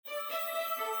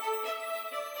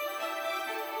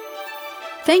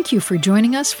Thank you for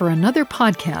joining us for another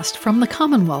podcast from the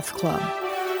Commonwealth Club.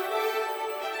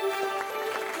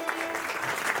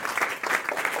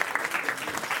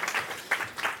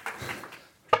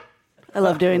 I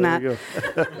love doing that. Go.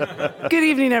 Good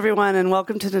evening, everyone, and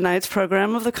welcome to tonight's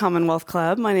program of the Commonwealth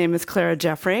Club. My name is Clara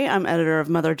Jeffrey. I'm editor of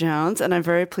Mother Jones, and I'm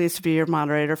very pleased to be your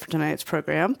moderator for tonight's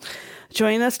program.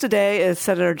 Joining us today is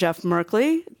Senator Jeff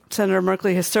Merkley. Senator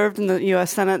Merkley has served in the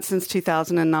U.S. Senate since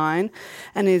 2009,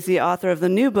 and he's the author of the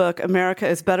new book, America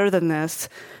is Better Than This,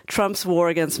 Trump's War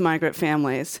Against Migrant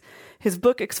Families. His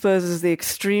book exposes the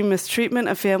extreme mistreatment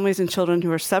of families and children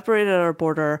who are separated at our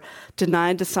border,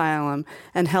 denied asylum,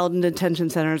 and held in detention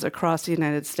centers across the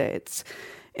United States.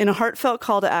 In a heartfelt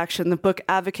call to action, the book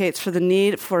advocates for the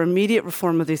need for immediate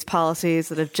reform of these policies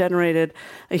that have generated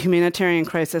a humanitarian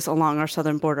crisis along our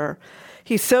southern border.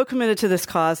 He's so committed to this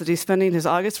cause that he's spending his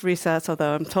August recess,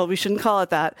 although I'm told we shouldn't call it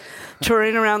that,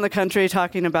 touring around the country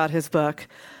talking about his book.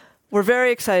 We're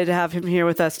very excited to have him here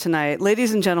with us tonight.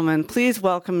 Ladies and gentlemen, please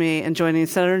welcome me in joining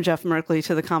Senator Jeff Merkley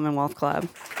to the Commonwealth Club.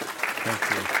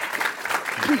 Thank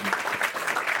you.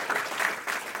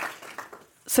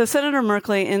 So, Senator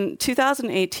Merkley, in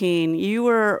 2018, you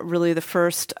were really the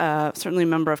first, certainly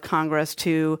member of Congress,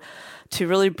 to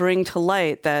really bring to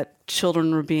light that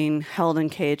children were being held in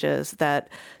cages, that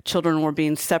children were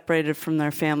being separated from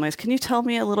their families. Can you tell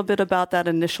me a little bit about that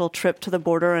initial trip to the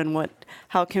border and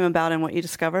how it came about and what you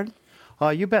discovered?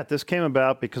 You bet. This came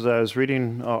about because I was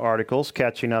reading articles,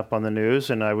 catching up on the news,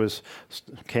 and I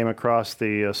came across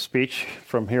the speech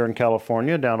from here in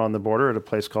California down on the border at a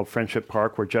place called Friendship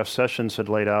Park where Jeff Sessions had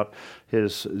laid out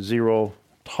his zero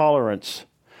tolerance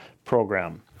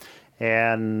program.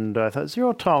 And I thought,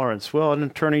 zero tolerance. Well, an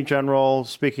attorney general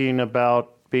speaking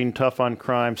about being tough on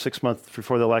crime 6 months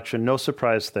before the election, no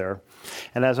surprise there.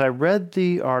 And as I read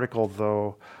the article,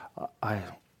 though,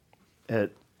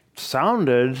 it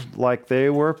sounded like they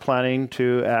were planning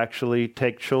to actually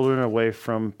take children away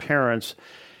from parents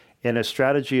in a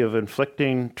strategy of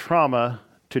inflicting trauma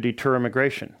to deter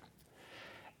immigration.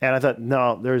 And I thought,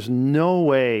 no, there's no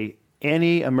way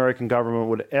any American government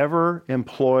would ever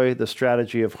employ the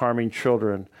strategy of harming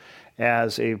children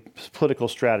as a political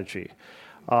strategy.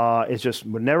 It just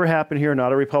would never happen here,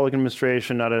 not a Republican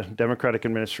administration, not a Democratic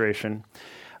administration.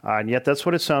 And yet that's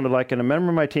what it sounded like. And a member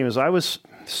of my team, as I was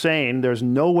saying there's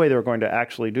no way they were going to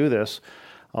actually do this,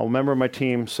 a member of my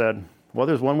team said, well,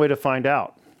 there's one way to find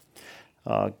out.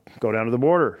 Go down to the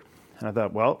border. And I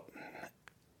thought, well,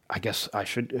 I guess I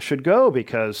should go,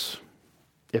 because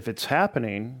if it's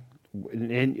happening,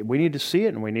 we need to see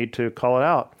it and we need to call it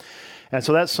out. And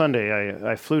so that Sunday,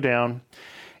 I flew down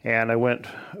and I went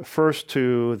first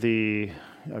to the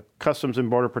Customs and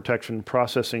Border Protection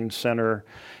Processing Center.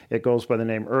 It goes by the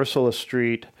name Ursula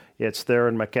Street. It's there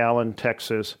in McAllen,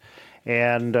 Texas.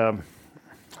 And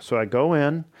so I go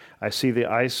in, I see the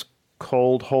ice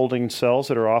cold holding cells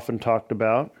that are often talked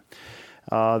about.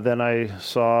 Then I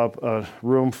saw a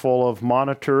room full of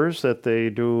monitors that they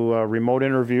do remote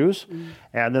interviews.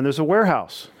 And then there's a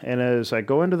warehouse. And as I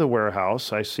go into the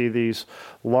warehouse, I see these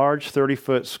large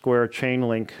 30-foot square chain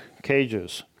link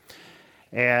cages.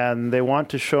 And they want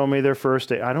to show me their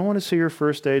first aid. I don't want to see your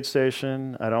first aid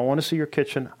station. I don't want to see your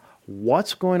kitchen.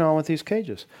 What's going on with these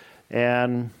cages?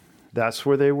 And that's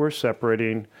where they were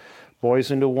separating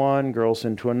boys into one, girls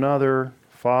into another,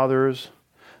 fathers,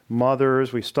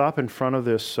 mothers. We stop in front of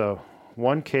this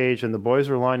one cage, and the boys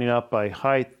are lining up by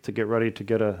height to get ready to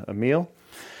get a meal.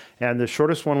 And the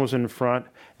shortest one was in front,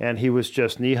 and he was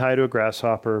just knee-high to a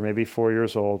grasshopper, maybe 4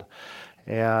 years old.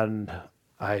 And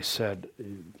I said,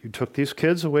 you took these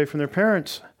kids away from their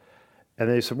parents? And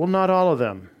they said, well, not all of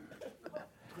them.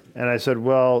 And I said,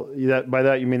 well, by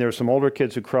that you mean there were some older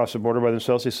kids who crossed the border by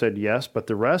themselves? They said, yes, but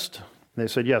the rest? And they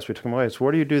said, yes, we took them away. So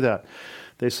where do you do that?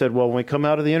 They said, well, when we come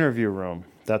out of the interview room,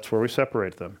 that's where we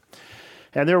separate them.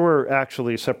 And there were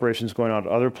actually separations going on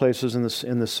at other places in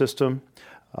the system.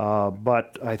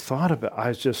 But I thought about it.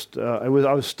 I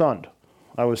was stunned.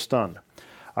 I was stunned.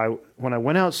 When I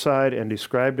went outside and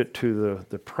described it to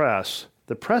the press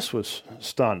was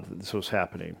stunned that this was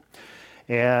happening.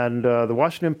 And the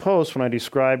Washington Post, when I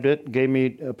described it, gave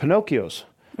me Pinocchios.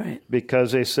 Right.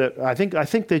 Because they said, I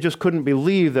think they just couldn't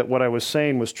believe that what I was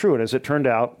saying was true. And as it turned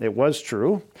out, it was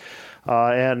true.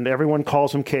 And everyone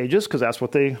calls them cages because that's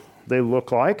what they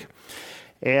look like.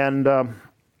 And that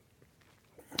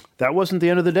wasn't the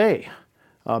end of the day.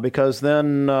 Because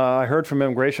then I heard from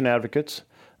immigration advocates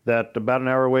that about an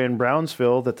hour away in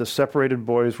Brownsville that the separated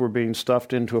boys were being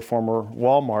stuffed into a former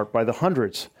Walmart by the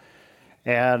hundreds.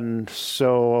 And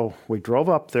so we drove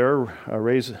up there,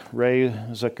 Ray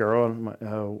Zuccaro,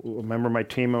 a member of my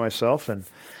team and myself, and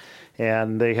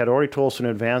And they had already told us in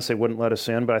advance they wouldn't let us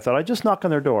in, but I thought I'd just knock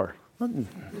on their door.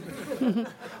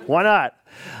 Why not?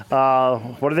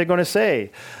 What are they going to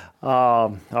say?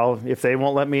 If they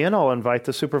won't let me in, I'll invite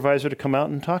the supervisor to come out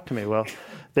and talk to me. Well,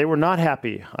 they were not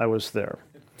happy I was there.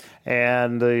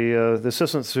 And the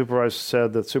assistant supervisor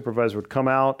said that the supervisor would come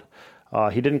out.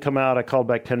 He didn't come out. I called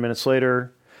back 10 minutes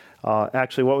later.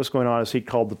 Actually, what was going on is he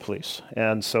called the police.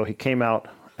 And so he came out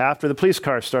after the police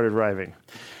cars started arriving.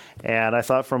 And I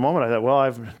thought for a moment, well,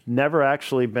 I've never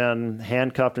actually been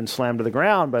handcuffed and slammed to the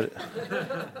ground, but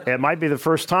it might be the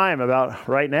first time about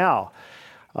right now.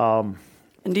 And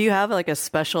do you have like a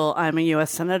special I'm a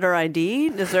U.S. Senator ID?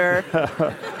 Is there,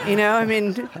 I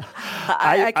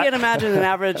can't imagine an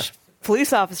average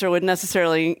police officer would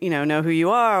necessarily, know who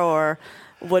you are, or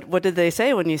what did they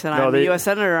say when you said I'm a U.S.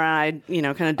 Senator and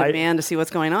I, kind of demand to see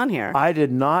what's going on here? I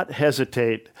did not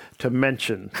hesitate to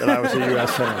mention that I was a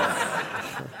U.S. Senator.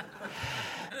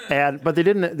 But they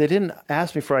didn't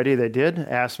ask me for ID. They did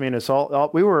ask me, and it's some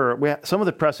of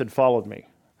the press had followed me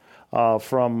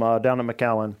from down at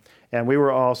McAllen, and we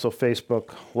were also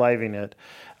Facebook living it,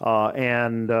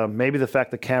 and maybe the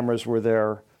fact the cameras were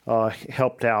there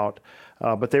helped out.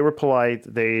 But they were polite.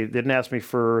 They didn't ask me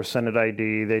for Senate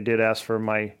ID. They did ask for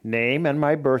my name and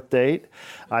my birth date.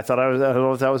 I don't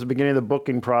know if that was the beginning of the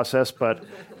booking process, but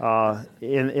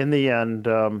in the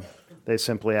end, they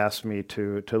simply asked me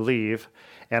to leave.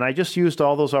 And I just used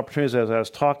all those opportunities as I was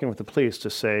talking with the police to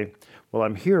say, well,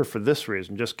 I'm here for this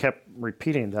reason. Just kept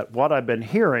repeating that what I've been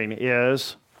hearing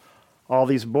is all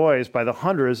these boys by the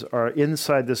hundreds are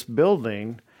inside this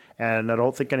building, and I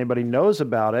don't think anybody knows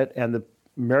about it, and the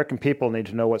American people need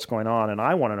to know what's going on, and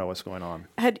I want to know what's going on.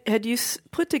 Had you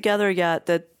put together yet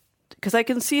that, because I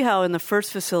can see how in the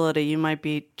first facility you might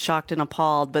be shocked and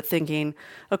appalled, but thinking,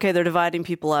 okay, they're dividing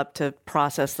people up to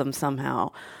process them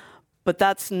somehow. But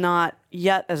that's not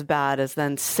yet as bad as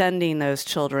then sending those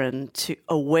children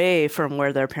away from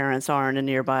where their parents are in a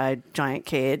nearby giant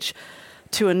cage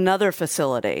to another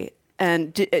facility.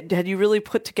 And had you really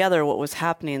put together what was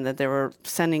happening, that they were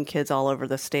sending kids all over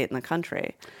the state and the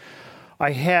country?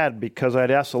 I had, because I'd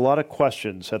asked a lot of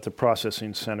questions at the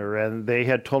processing center, and they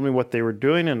had told me what they were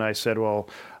doing, and I said, well,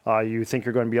 you think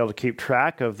you're going to be able to keep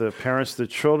track of the parents of the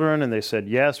children? And they said,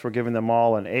 yes, we're giving them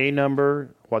all an A number.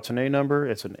 What's an A number?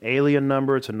 It's an alien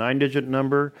number. It's a 9-digit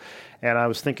number. And I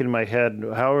was thinking in my head,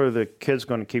 how are the kids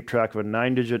going to keep track of a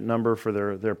 9-digit number for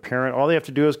their parent? All they have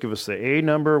to do is give us the A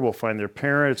number. We'll find their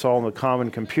parent. It's all in the common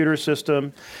computer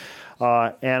system.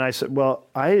 And I said, well,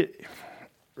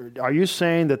 are you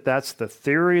saying that that's the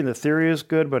theory, and the theory is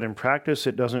good, but in practice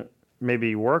it doesn't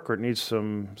maybe work, or it needs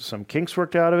some kinks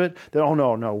worked out of it? Oh,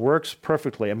 no, works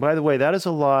perfectly. And by the way, that is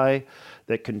a lie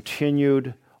that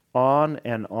continued on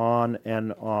and on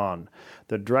and on.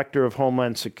 The Director of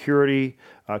Homeland Security,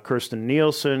 Kirstjen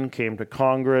Nielsen, came to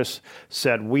Congress,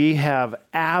 said, we have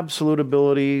absolute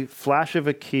ability, flash of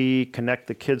a key, connect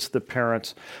the kids to the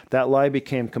parents. That lie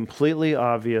became completely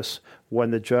obvious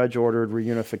when the judge ordered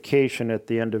reunification at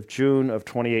the end of June of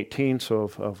 2018, so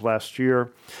of last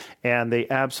year, and they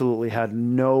absolutely had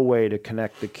no way to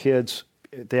connect the kids.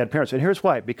 They had parents, and here's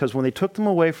why. Because when they took them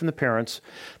away from the parents,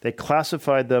 they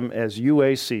classified them as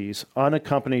UACs,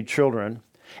 unaccompanied children,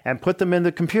 and put them in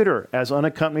the computer as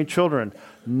unaccompanied children.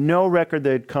 No record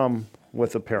they'd come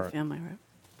with a parent. Family, right?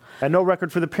 And no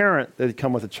record for the parent that they'd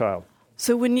come with a child.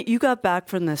 So when you got back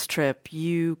from this trip,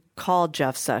 you called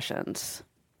Jeff Sessions.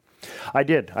 I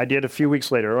did a few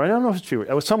weeks later. I don't know if it's true.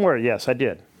 It was somewhere, yes, I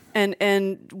did. And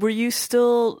did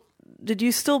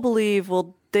you still believe,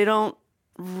 well, they don't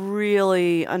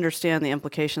really understand the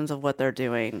implications of what they're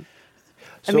doing?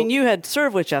 I mean, you had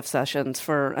served with Jeff Sessions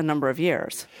for a number of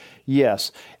years.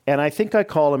 Yes, and I think I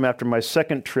called him after my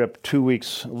second trip 2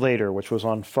 weeks later, which was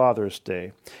on Father's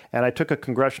Day, and I took a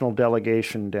congressional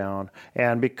delegation down,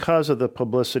 and because of the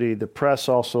publicity, the press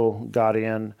also got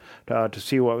in to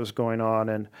see what was going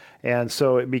on, and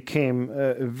so it became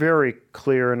very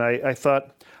clear, and I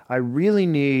thought, I really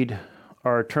need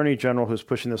our Attorney General who's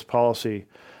pushing this policy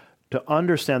to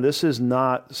understand this is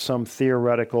not some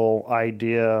theoretical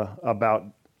idea about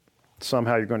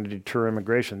somehow you're going to deter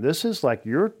immigration. This is like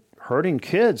you're hurting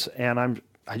kids, and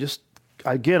I just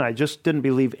didn't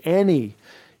believe any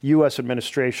U.S.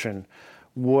 administration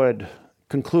would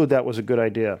conclude that was a good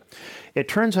idea. It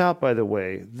turns out, by the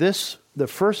way, the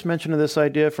first mention of this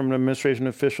idea from an administration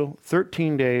official,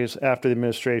 13 days after the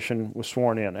administration was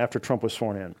sworn in, after Trump was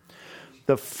sworn in.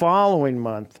 The following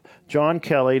month, John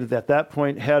Kelly, at that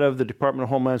point head of the Department of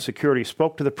Homeland Security,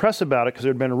 spoke to the press about it because there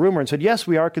had been a rumor and said, yes,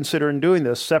 we are considering doing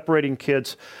this, separating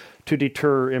kids to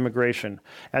deter immigration.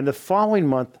 And the following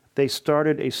month, they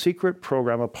started a secret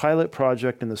program, a pilot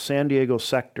project in the San Diego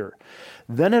sector.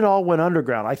 Then it all went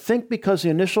underground. I think because the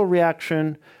initial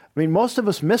reaction, I mean, most of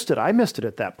us missed it. I missed it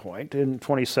at that point in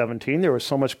 2017. There was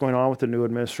so much going on with the new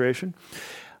administration.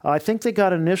 I think they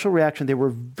got an initial reaction. They were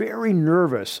very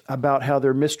nervous about how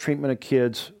their mistreatment of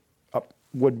kids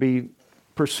would be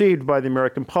perceived by the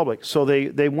American public. So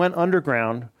they went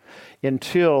underground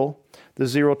until the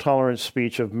zero tolerance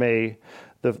speech of May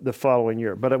the following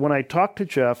year. But when I talked to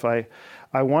Jeff, I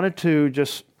wanted to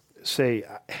just say,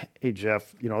 hey,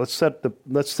 Jeff, let's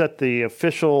set the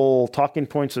official talking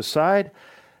points aside.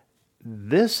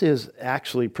 This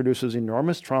actually produces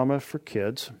enormous trauma for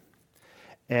kids.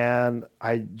 And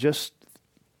I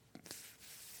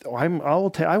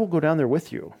will go down there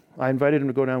with you. I invited him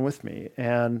to go down with me,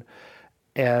 and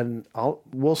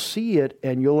we'll see it,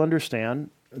 and you'll understand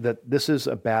that this is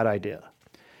a bad idea.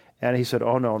 And he said,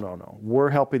 oh, no, we're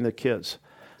helping the kids.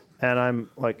 And I'm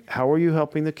like, how are you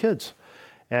helping the kids?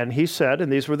 And he said,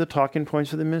 and these were the talking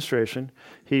points of the administration,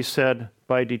 he said,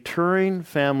 by deterring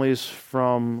families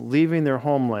from leaving their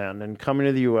homeland and coming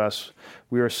to the U.S.,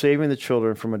 we are saving the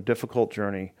children from a difficult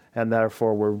journey, and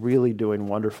therefore we're really doing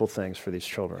wonderful things for these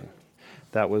children.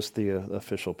 That was the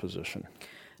official position.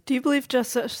 Do you believe Jeff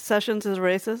Sessions is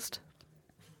racist?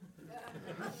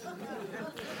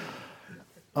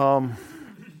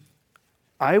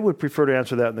 I would prefer to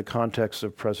answer that in the context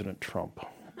of President Trump.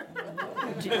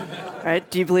 Right?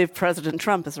 Do you believe President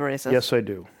Trump is a racist? Yes, I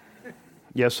do.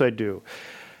 Yes, I do.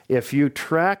 If you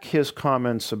track his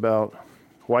comments about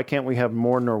why can't we have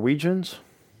more Norwegians,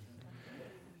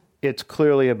 it's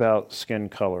clearly about skin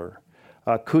color.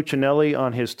 Cuccinelli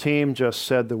on his team just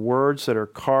said the words that are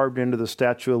carved into the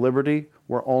Statue of Liberty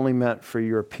were only meant for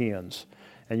Europeans.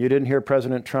 And you didn't hear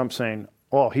President Trump saying,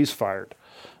 oh, he's fired.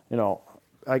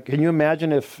 Can you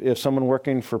imagine if someone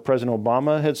working for President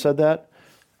Obama had said that?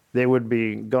 They would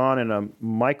be gone in a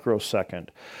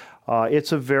microsecond.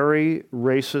 It's a very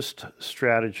racist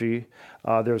strategy.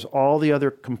 There's all the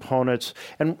other components.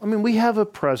 And, we have a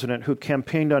president who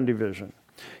campaigned on division.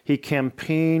 He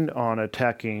campaigned on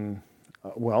attacking,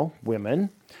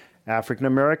 women, African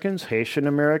Americans, Haitian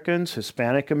Americans,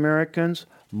 Hispanic Americans,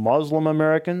 Muslim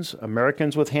Americans,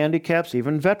 Americans with handicaps,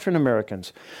 even veteran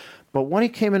Americans. But when he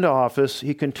came into office,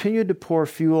 he continued to pour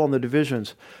fuel on the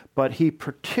divisions, but he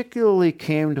particularly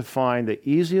came to find the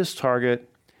easiest target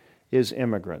is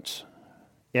immigrants.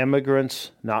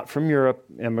 Immigrants, not from Europe,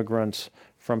 immigrants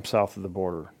from south of the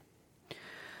border.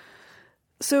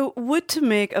 So what to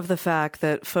make of the fact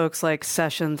that folks like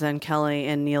Sessions and Kelly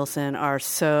and Nielsen are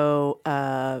so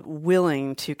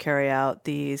willing to carry out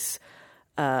these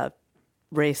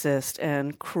racist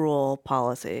and cruel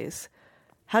policies?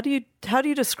 How do you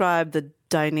describe the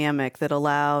dynamic that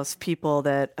allows people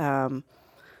that,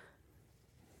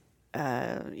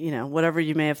 whatever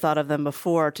you may have thought of them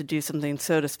before, to do something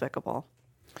so despicable?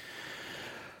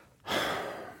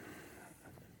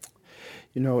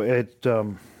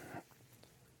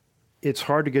 It's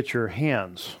hard to get your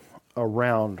hands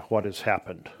around what has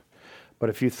happened. But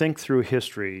if you think through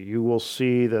history, you will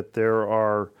see that there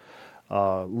are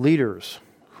leaders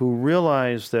who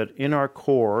realize that in our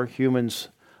core, humans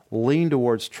lean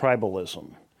towards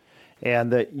tribalism, and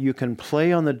that you can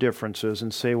play on the differences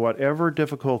and say whatever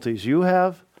difficulties you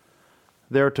have,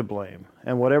 they're to blame.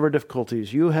 And whatever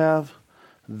difficulties you have,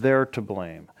 they're to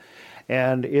blame.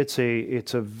 And it's a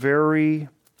very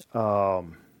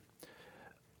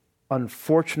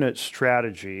unfortunate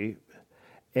strategy,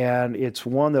 and it's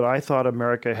one that I thought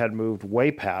America had moved way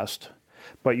past.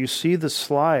 But you see the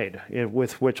slide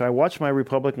with which I watched my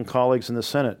Republican colleagues in the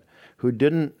Senate who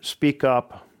didn't speak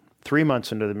up 3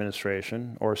 months into the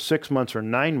administration, or 6 months or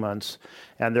 9 months,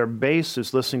 and their base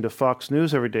is listening to Fox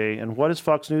News every day. And what is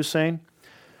Fox News saying?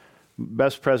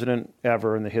 Best president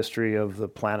ever in the history of the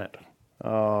planet.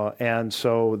 And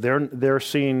so they're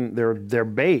seeing their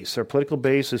base, their political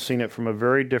base is seeing it from a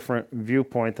very different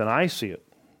viewpoint than I see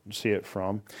it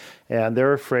from, and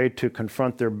they're afraid to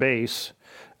confront their base,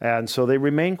 and so they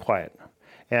remain quiet.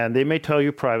 And they may tell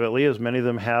you privately, as many of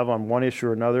them have on one issue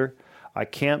or another, I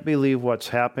can't believe what's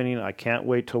happening. I can't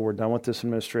wait till we're done with this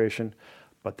administration.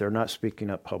 But they're not speaking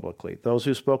up publicly. Those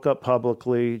who spoke up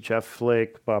publicly, Jeff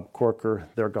Flake, Bob Corker,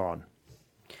 they're gone.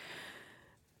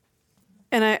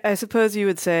 And I suppose you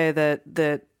would say that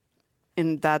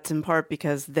that's in part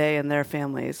because they and their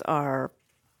families are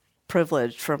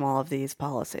privileged from all of these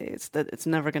policies, that it's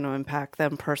never going to impact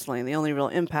them personally. And the only real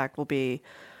impact will be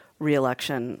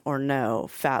re-election or no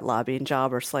fat lobbying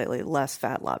job or slightly less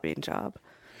fat lobbying job.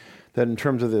 That in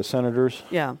terms of the senators?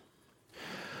 Yeah.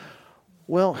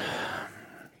 Well,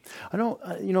 I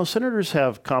don't, senators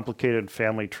have complicated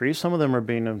family trees. Some of them are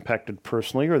being impacted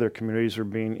personally, or their communities are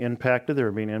being impacted.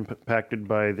 They're being impacted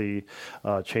by the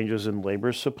changes in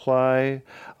labor supply,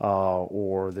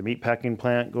 or the meatpacking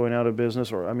plant going out of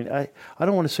business. Or, I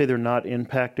don't want to say they're not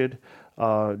impacted.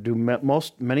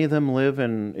 Many of them live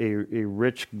in a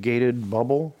rich gated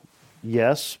bubble?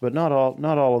 Yes, but not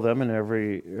all of them in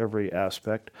every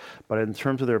aspect. But in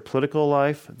terms of their political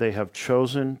life, they have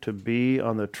chosen to be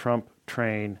on the Trump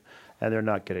train, and they're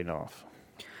not getting off.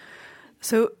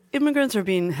 So immigrants are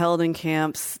being held in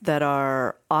camps that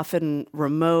are often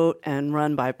remote and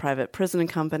run by private prison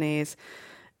companies.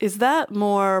 Is that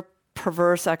more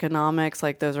perverse economics,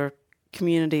 like those are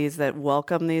communities that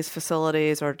welcome these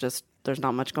facilities, or just there's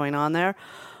not much going on there?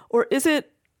 Or is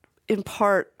it in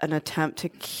part an attempt to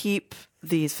keep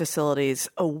these facilities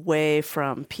away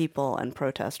from people and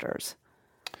protesters?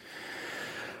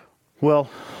 Well,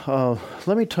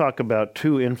 let me talk about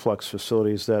two influx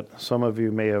facilities that some of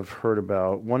you may have heard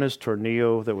about. One is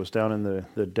Tornillo, that was down in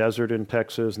the desert in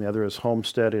Texas, and the other is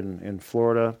Homestead in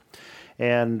Florida.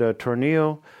 And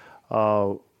Tornillo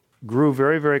grew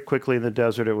very, very quickly in the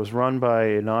desert. It was run by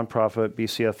a nonprofit,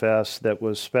 BCFS, that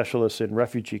was specialists in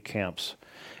refugee camps.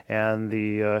 And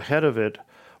the head of it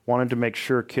wanted to make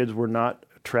sure kids were not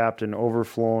trapped in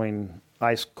overflowing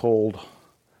ice-cold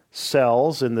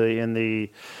cells in the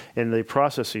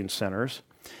processing centers.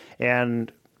 And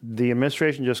the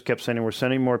administration just kept saying, we're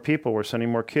sending more people, we're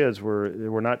sending more kids,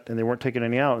 we're not, and they weren't taking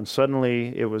any out. And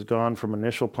suddenly it was gone from an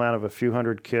initial plan of a few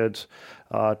hundred kids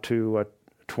to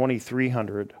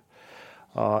 2,300.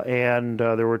 And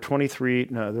there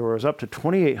was up to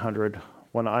 2,800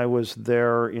 when I was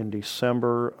there in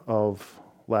December of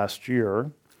last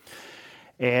year.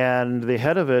 And the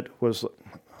head of it was,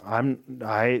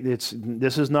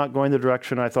 this is not going the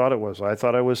direction I thought it was. I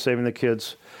thought I was saving the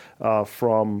kids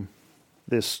from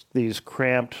these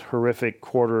cramped, horrific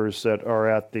quarters that are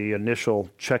at the initial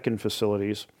check-in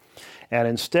facilities. And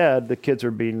instead, the kids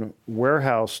are being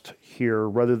warehoused here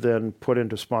rather than put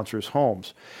into sponsors'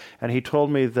 homes. And he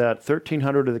told me that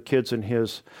 1,300 of the kids in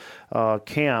his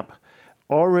camp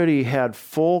already had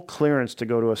full clearance to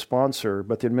go to a sponsor,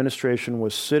 but the administration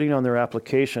was sitting on their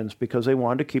applications because they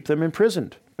wanted to keep them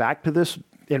imprisoned. Back to this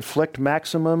inflict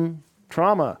maximum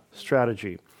trauma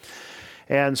strategy.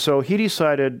 And so he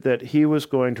decided that he was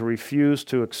going to refuse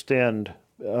to extend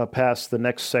past the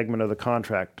next segment of the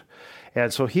contract.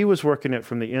 And so he was working it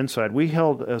from the inside. We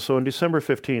held, so on December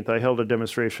 15th, I held a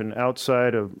demonstration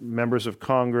outside of members of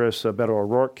Congress. Beto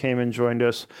O'Rourke came and joined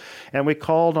us. And we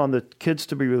called on the kids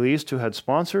to be released who had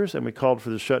sponsors, and we called for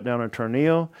the shutdown of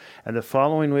Tornillo. And the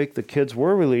following week, the kids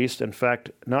were released. In fact,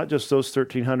 not just those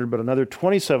 1,300, but another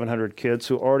 2,700 kids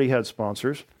who already had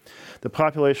sponsors. The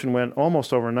population went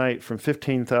almost overnight from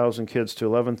 15,000 kids to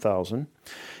 11,000.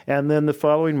 And then the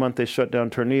following month, they shut down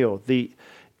Tornillo. The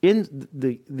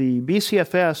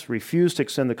BCFS refused to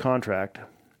extend the contract,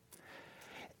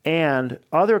 and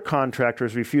other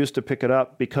contractors refused to pick it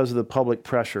up because of the public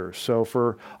pressure. So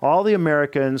for all the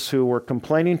Americans who were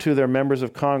complaining to their members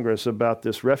of Congress about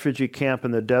this refugee camp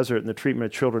in the desert and the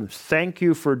treatment of children, thank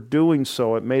you for doing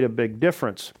so. It made a big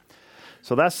difference.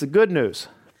 So that's the good news.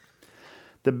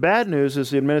 The bad news is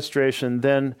the administration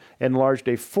then enlarged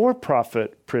a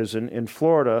for-profit prison in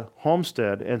Florida,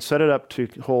 Homestead, and set it up to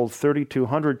hold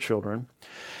 3,200 children.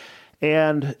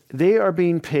 And they are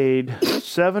being paid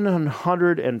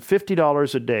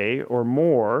 $750 a day or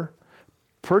more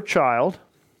per child,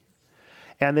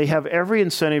 and they have every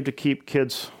incentive to keep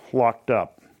kids locked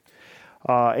up.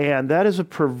 And that is a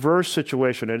perverse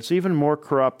situation. And it's even more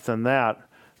corrupt than that,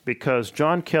 because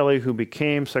John Kelly, who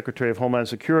became Secretary of Homeland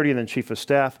Security and then Chief of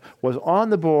Staff, was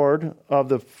on the board of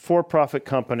the for-profit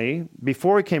company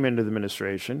before he came into the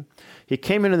administration. He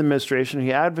came into the administration,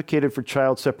 he advocated for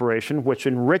child separation, which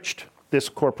enriched this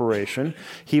corporation.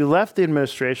 He left the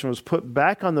administration, was put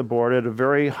back on the board at a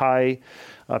very high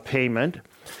payment.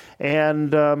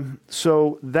 And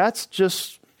so that's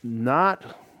just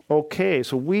not okay.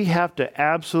 So we have to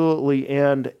absolutely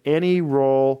end any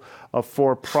role of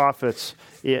for-profits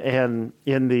in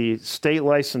the state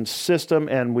license system,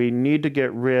 and we need to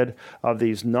get rid of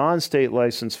these non-state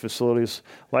licensed facilities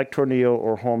like Tornillo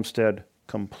or Homestead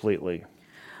completely.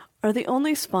 Are the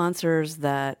only sponsors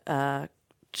that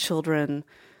children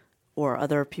or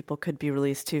other people could be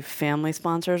released to family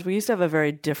sponsors? We used to have a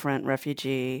very different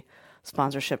refugee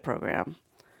sponsorship program.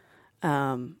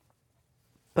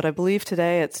 But I believe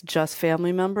today it's just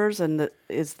family members. And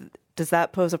does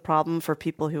that pose a problem for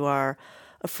people who are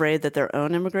afraid that their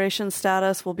own immigration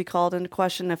status will be called into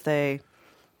question if they...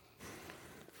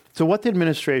 So what the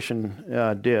administration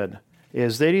did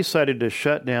is they decided to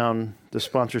shut down the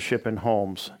sponsorship in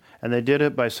homes. And they did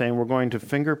it by saying, we're going to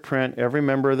fingerprint every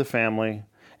member of the family,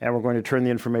 and we're going to turn the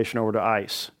information over to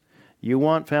ICE. You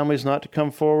want families not to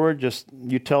come forward, just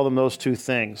you tell them those two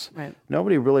things. Right.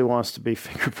 Nobody really wants to be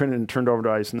fingerprinted and turned over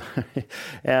to ICE.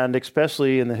 And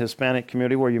especially in the Hispanic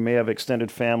community where you may have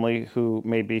extended family who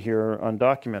may be here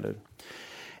undocumented.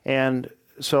 And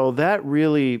so that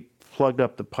really plugged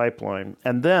up the pipeline.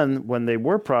 And then when they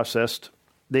were processed,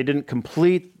 they didn't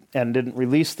complete and didn't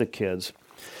release the kids.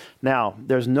 Now,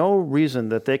 there's no reason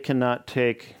that they cannot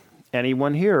take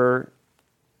anyone here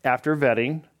after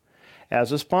vetting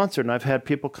as a sponsor. And I've had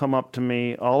people come up to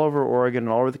me all over Oregon and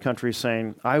all over the country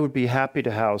saying, I would be happy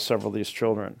to house several of these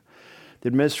children. The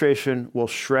administration will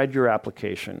shred your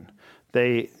application.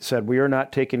 They said, we are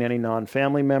not taking any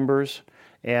non-family members,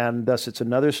 and thus it's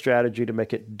another strategy to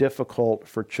make it difficult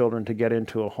for children to get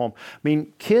into a home. I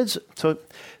mean, kids, so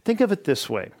think of it this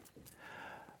way.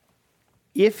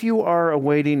 If you are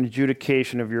awaiting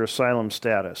adjudication of your asylum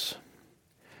status,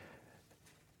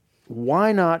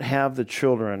 why not have the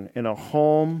children in a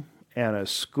home and a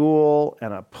school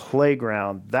and a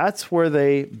playground? That's where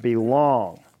they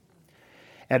belong.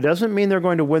 It doesn't mean they're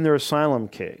going to win their asylum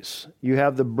case. You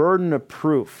have the burden of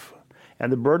proof,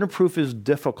 and the burden of proof is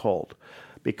difficult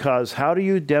because how do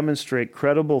you demonstrate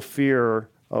credible fear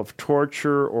of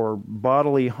torture or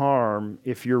bodily harm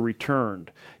if you're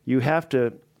returned? You have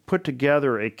to put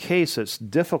together a case that's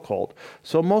difficult.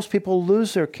 So most people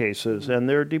lose their cases and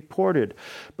they're deported.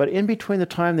 But in between the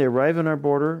time they arrive on our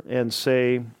border and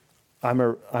say, I'm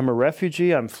a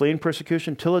refugee, I'm fleeing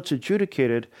persecution, till it's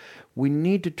adjudicated, we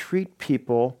need to treat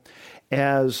people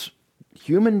as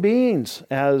human beings,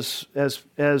 as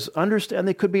understand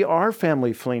they could be our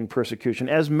family fleeing persecution,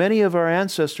 as many of our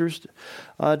ancestors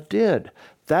did.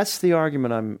 That's the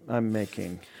argument I'm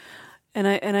making. And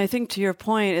I think to your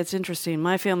point, it's interesting.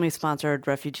 My family sponsored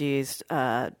refugees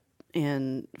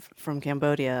from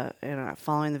Cambodia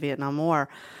following the Vietnam War.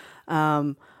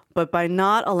 But by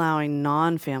not allowing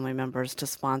non-family members to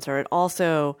sponsor, it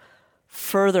also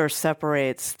further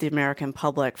separates the American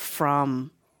public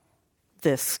from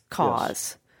this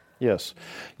cause. Yes.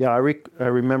 Yeah, I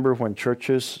remember when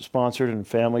churches sponsored and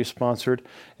families sponsored,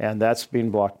 and that's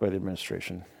being blocked by the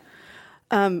administration.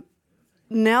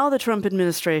 Now the Trump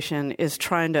administration is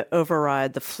trying to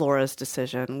override the Flores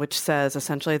decision, which says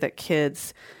essentially that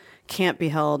kids can't be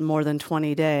held more than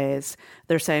 20 days.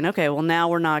 They're saying, okay, well, now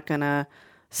we're not going to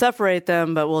separate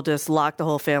them, but we'll just lock the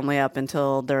whole family up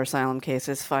until their asylum case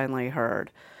is finally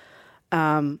heard.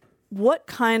 What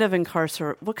kind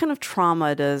of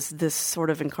trauma does this sort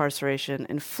of incarceration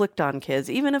inflict on kids,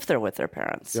 even if they're with their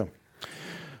parents? Yeah.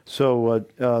 So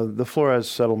the Flores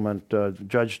settlement,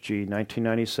 Judge G,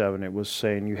 1997, it was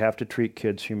saying you have to treat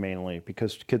kids humanely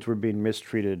because kids were being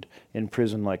mistreated in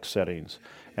prison-like settings.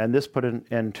 And this put an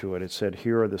end to it. It said,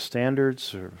 here are the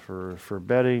standards for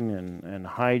bedding and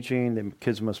hygiene. The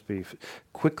kids must be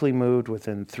quickly moved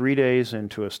within 3 days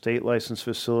into a state-licensed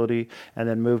facility and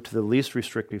then moved to the least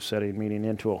restrictive setting, meaning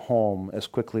into a home, as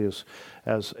quickly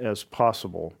as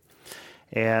possible.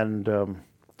 And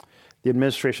the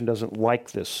administration doesn't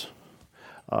like this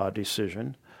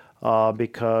decision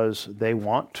because they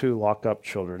want to lock up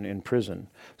children in prison.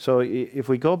 So if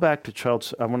we go back to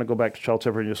I want to go back to child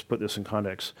separation and just put this in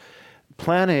context.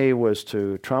 Plan A was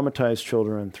to traumatize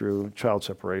children through child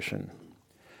separation.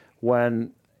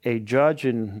 When a judge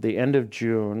in the end of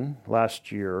June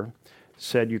last year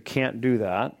said you can't do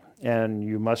that and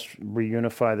you must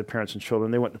reunify the parents and children,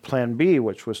 they went to Plan B,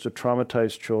 which was to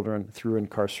traumatize children through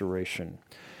incarceration.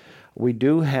 We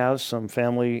do have some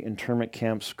family internment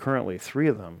camps currently, 3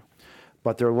 of them,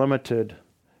 but they're limited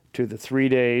to the 3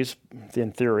 days,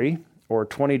 in theory, or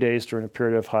 20 days during a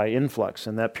period of high influx.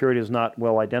 And that period is not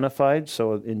well identified,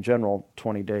 so in general,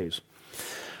 20 days.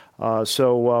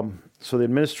 So the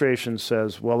administration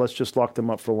says, well, let's just lock them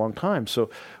up for a long time. So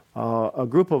a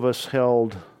group of us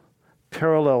held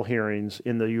parallel hearings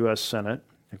in the U.S. Senate,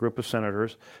 a group of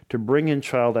senators, to bring in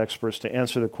child experts to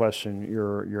answer the question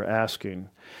you're asking.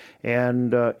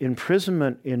 And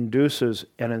imprisonment induces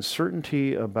an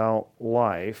uncertainty about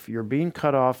life. You're being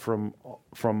cut off from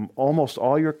almost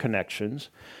all your connections.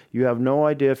 You have no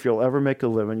idea if you'll ever make a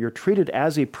living. You're treated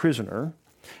as a prisoner,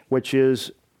 which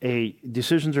is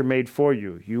decisions are made for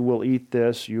you. You will eat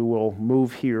this, you will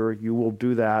move here, you will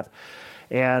do that.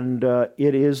 And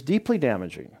it is deeply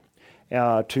damaging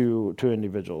to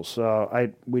individuals.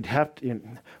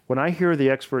 When I hear the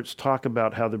experts talk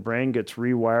about how the brain gets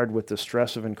rewired with the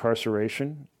stress of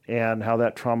incarceration and how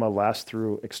that trauma lasts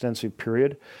through extensive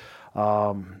period,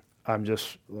 I'm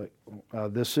just like,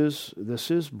 this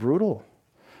is brutal.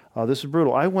 This is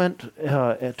brutal. I went to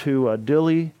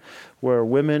Dili, where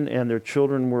women and their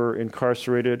children were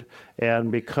incarcerated,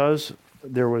 and because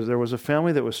there was a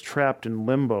family that was trapped in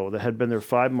limbo that had been there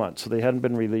 5 months, so they hadn't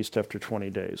been released after 20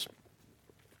 days.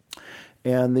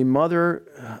 And the mother,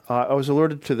 I was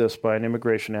alerted to this by an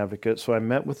immigration advocate, so I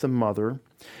met with the mother,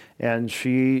 and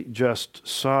she just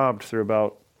sobbed through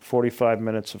about 45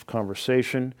 minutes of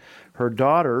conversation. Her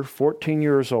daughter, 14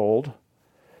 years old,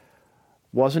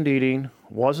 wasn't eating,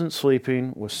 wasn't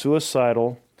sleeping, was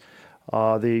suicidal.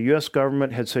 The U.S.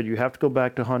 government had said, you have to go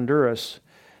back to Honduras.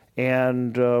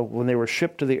 And when they were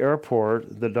shipped to the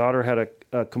airport, the daughter had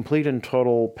a complete and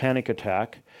total panic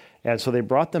attack. And so they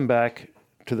brought them back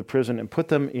to the prison and put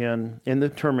them in the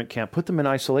internment camp, put them in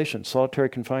isolation, solitary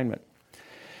confinement.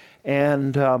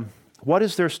 And what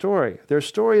is their story? Their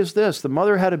story is this. The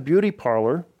mother had a beauty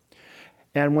parlor,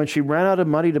 and when she ran out of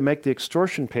money to make the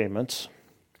extortion payments,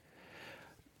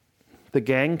 the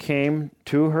gang came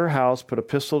to her house, put a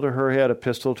pistol to her head, a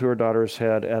pistol to her daughter's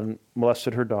head, and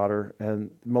molested her daughter. And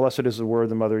molested is the word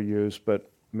the mother used, but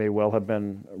may well have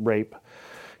been rape,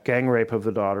 gang rape of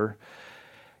the daughter.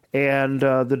 And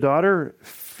the daughter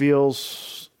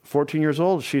feels 14 years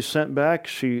old. She's sent back.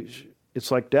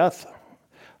 It's like death.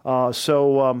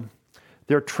 So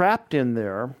they're trapped in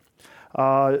there.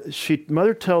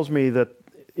 Mother tells me that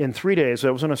in 3 days,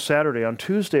 that was on a Saturday, on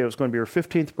Tuesday it was going to be her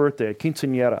 15th birthday,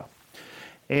 quinceañera.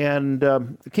 And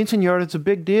quinceañera is a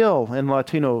big deal in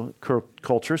Latino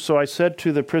culture. So I said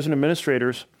to the prison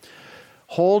administrators,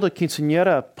 hold a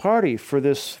quinceañera party for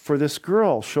this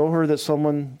girl. Show her that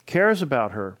someone cares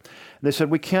about her. And they said,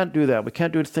 we can't do that. We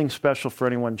can't do anything special for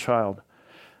any one child.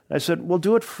 I said, we'll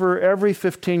do it for every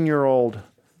 15-year-old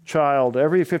child,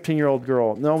 every 15-year-old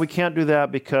girl. No, we can't do that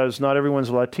because not everyone's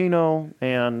Latino,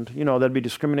 and that'd be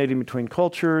discriminating between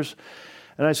cultures.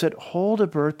 And I said, hold a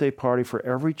birthday party for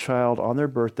every child on their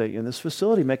birthday in this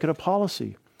facility. Make it a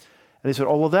policy. And they said,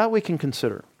 oh, well, that we can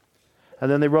consider.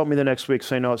 And then they wrote me the next week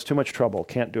saying, no, it's too much trouble,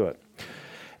 can't do it.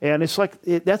 And it's like,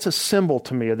 that's a symbol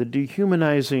to me of the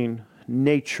dehumanizing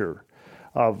nature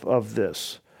of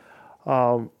this.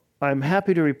 I'm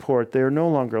happy to report they are no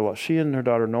longer, she and her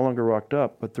daughter are no longer locked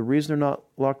up, but the reason they're not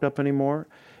locked up anymore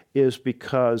is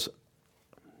because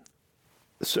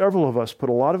several of us put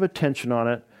a lot of attention on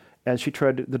it, and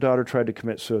the daughter tried to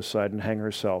commit suicide and hang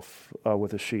herself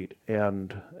with a sheet,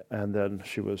 and then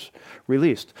she was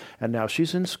released. And now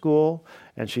she's in school,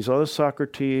 and she's on the soccer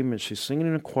team, and she's singing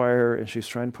in a choir, and she's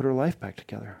trying to put her life back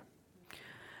together.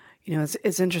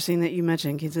 It's interesting that you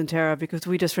mentioned Quinceañera, because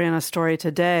we just ran a story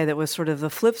today that was sort of the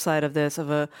flip side of this,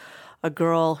 of a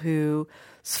girl whose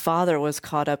father was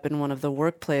caught up in one of the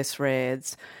workplace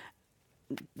raids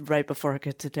right before her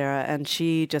quinceañera, and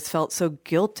she just felt so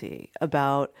guilty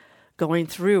about going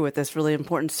through with this really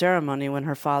important ceremony when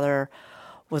her father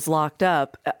was locked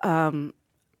up. When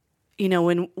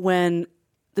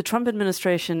the Trump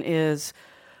administration is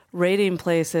raiding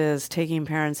places, taking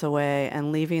parents away,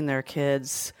 and leaving their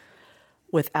kids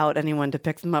without anyone to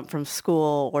pick them up from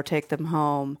school or take them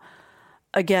home,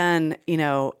 again,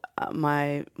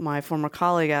 my former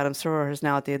colleague Adam Serwer, who's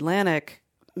now at the Atlantic,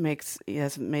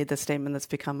 has made this statement that's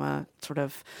become a sort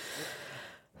of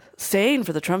saying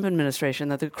for the Trump administration,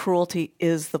 that the cruelty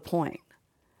is the point.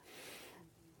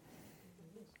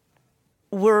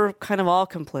 We're kind of all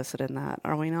complicit in that,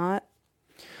 are we not?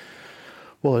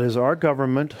 Well, it is our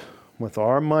government with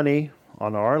our money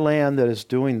on our land that is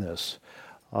doing this.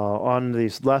 On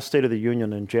the last State of the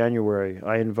Union in January,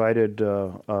 I invited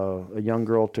a young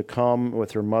girl to come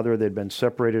with her mother. They'd been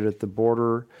separated at the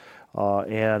border,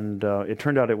 and it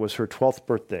turned out it was her 12th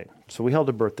birthday. So we held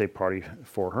a birthday party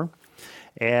for her.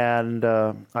 And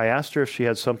I asked her if she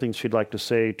had something she'd like to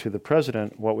say to the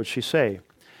president. What would she say?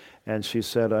 And she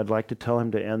said, I'd like to tell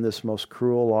him to end this most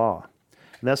cruel law.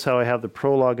 And that's how I have the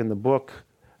prologue in the book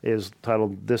is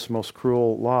titled This Most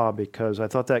Cruel Law, because I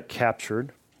thought that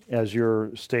captured, as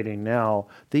you're stating now,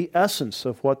 the essence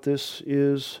of what this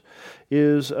is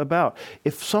about.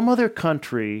 If some other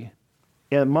country,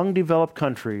 among developed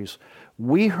countries,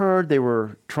 we heard they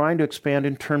were trying to expand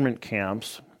internment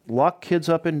camps, lock kids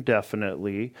up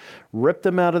indefinitely, rip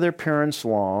them out of their parents'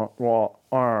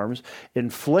 arms,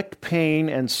 inflict pain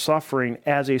and suffering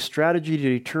as a strategy to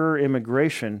deter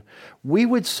immigration, we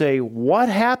would say, what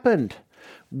happened?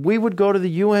 We would go to the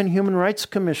UN Human Rights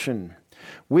Commission.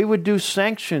 We would do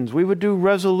sanctions. We would do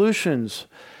resolutions.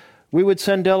 We would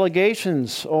send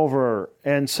delegations over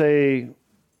and say,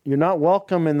 you're not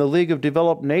welcome in the League of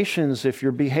Developed Nations if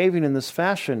you're behaving in this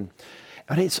fashion.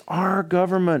 And it's our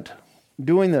government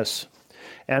doing this.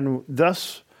 And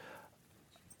thus,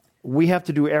 we have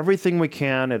to do everything we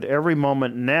can at every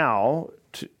moment now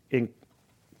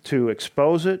to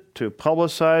expose it, to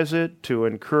publicize it, to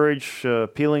encourage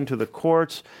appealing to the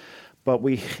courts. But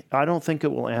I don't think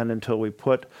it will end until we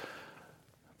put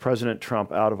President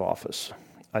Trump out of office.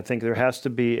 I think there has to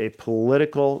be a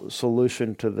political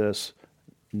solution to this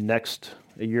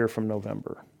a year from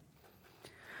November.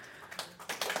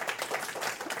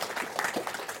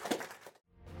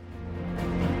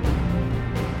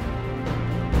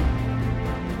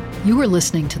 You are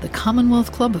listening to the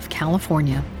Commonwealth Club of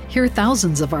California. Hear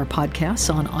thousands of our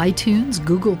podcasts on iTunes,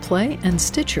 Google Play, and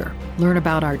Stitcher. Learn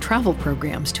about our travel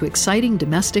programs to exciting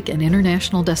domestic and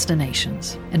international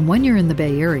destinations. And when you're in the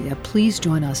Bay Area, please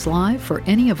join us live for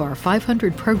any of our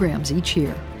 500 programs each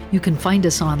year. You can find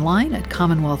us online at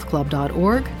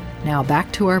commonwealthclub.org. Now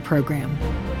back to our program.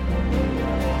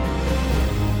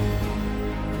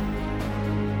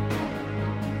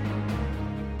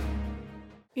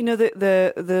 You know,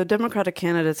 the Democratic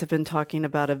candidates have been talking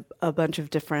about a bunch of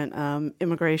different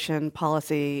immigration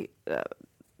policy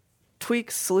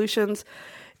tweaks, solutions.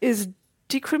 Is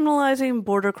decriminalizing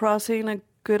border crossing a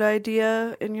good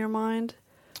idea in your mind?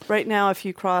 Right now, if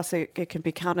you cross, it can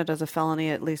be counted as a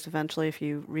felony, at least eventually, if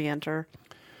you re-enter.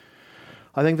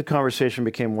 I think the conversation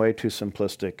became way too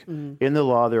simplistic. In the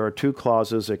law, there are two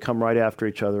clauses that come right after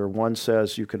each other. One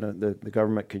says the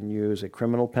government can use a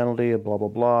criminal penalty, blah, blah,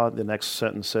 blah. The next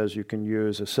sentence says you can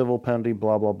use a civil penalty,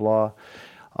 blah, blah, blah.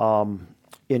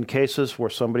 In cases where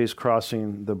somebody's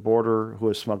crossing the border who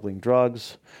is smuggling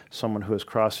drugs, someone who is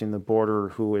crossing the border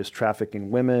who is trafficking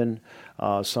women,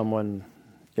 someone,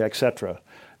 etc.,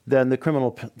 then the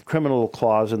criminal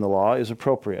clause in the law is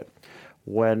appropriate.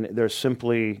 When there's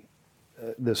simply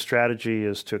the strategy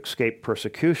is to escape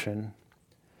persecution,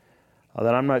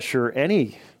 then I'm not sure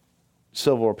any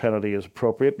civil penalty is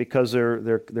appropriate because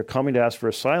they're coming to ask for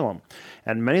asylum.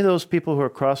 And many of those people who are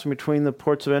crossing between the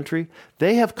ports of entry,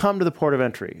 they have come to the port of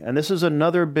entry. And this is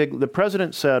another the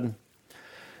president said,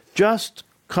 just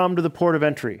come to the port of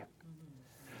entry.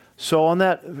 So on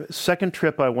that second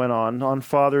trip I went on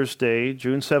Father's Day,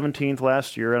 June 17th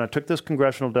last year, and I took this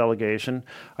congressional delegation.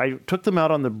 I took them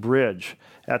out on the bridge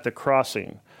at the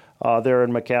crossing there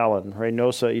in McAllen,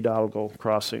 Reynosa Hidalgo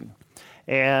crossing.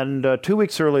 And 2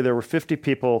 weeks early, there were 50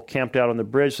 people camped out on the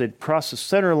bridge. They'd crossed the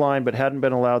center line but hadn't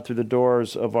been allowed through the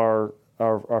doors of our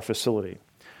facility.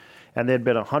 And they'd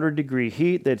been 100-degree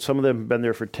heat. Some of them had been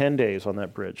there for 10 days on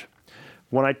that bridge.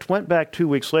 When I went back 2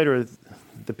 weeks later,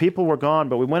 the people were gone,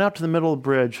 but we went out to the middle of the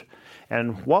bridge,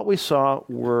 and what we saw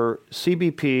were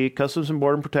CBP, Customs and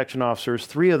Border Protection officers,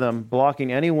 3 of them,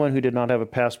 blocking anyone who did not have a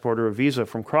passport or a visa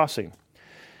from crossing.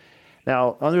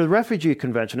 Now, under the Refugee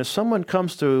Convention, if someone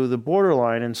comes to the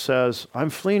borderline and says, I'm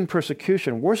fleeing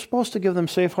persecution, we're supposed to give them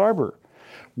safe harbor.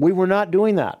 We were not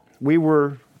doing that. We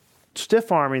were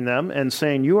stiff-arming them and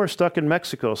saying, you are stuck in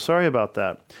Mexico. Sorry about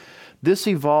that. This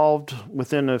evolved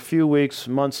within a few weeks,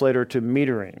 months later, to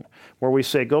metering, where we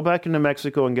say, go back into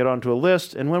Mexico and get onto a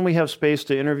list, and when we have space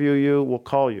to interview you, we'll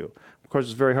call you. Of course,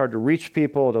 it's very hard to reach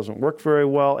people. It doesn't work very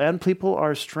well, and people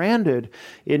are stranded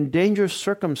in dangerous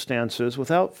circumstances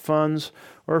without funds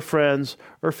or friends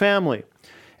or family.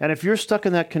 And if you're stuck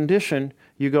in that condition,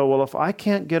 you go, well, if I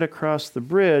can't get across the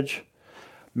bridge,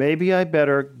 maybe I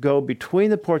better go between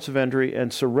the ports of entry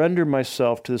and surrender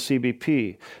myself to the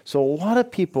CBP. So a lot of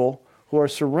people who are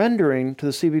surrendering to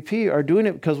the CBP are doing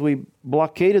it because we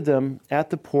blockaded them at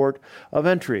the port of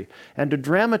entry. And to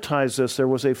dramatize this, there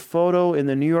was a photo in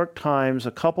the New York Times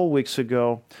a couple weeks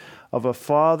ago of a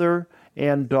father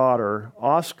and daughter,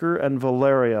 Oscar and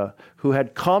Valeria, who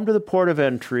had come to the port of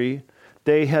entry.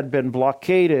 They had been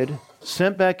blockaded,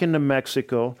 sent back into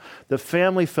Mexico. The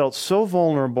family felt so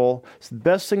vulnerable. The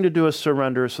best thing to do is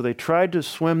surrender, so they tried to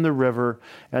swim the river,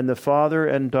 and the father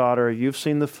and daughter, you've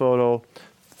seen the photo,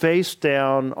 face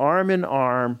down, arm in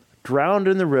arm, drowned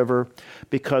in the river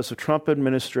because the Trump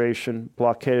administration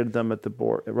blockaded them at the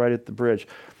right at the bridge.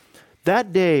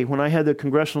 That day, when I had the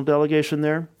congressional delegation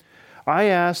there, I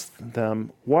asked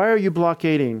them, why are you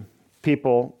blockading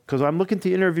people? Because I'm looking at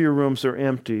the interview rooms, they're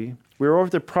empty. We were over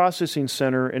at the processing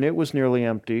center, and it was nearly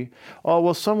empty. Oh,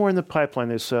 well, somewhere in the pipeline,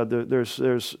 they said, there's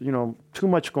too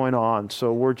much going on.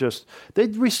 So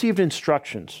they'd received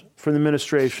instructions from the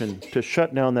administration to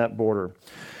shut down that border.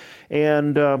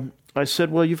 And I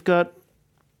said, well, you've got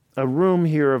a room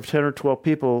here of 10 or 12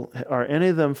 people. Are any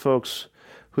of them folks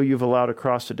who you've allowed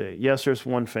across today? Yes, there's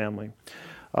one family.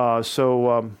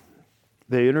 So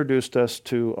they introduced us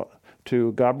to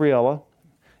Gabriela,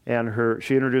 and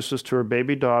she introduced us to her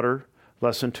baby daughter,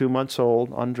 less than 2 months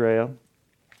old, Andrea.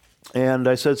 And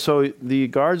I said, so the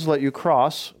guards let you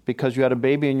cross because you had a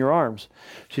baby in your arms?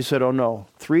 She said, oh no,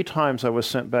 3 times I was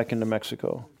sent back into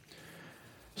Mexico.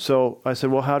 So I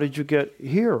said, well, how did you get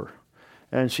here?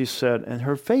 And she said, and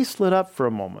her face lit up for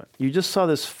a moment. You just saw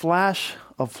this flash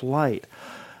of light.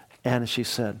 And she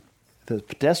said, there's a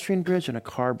pedestrian bridge and a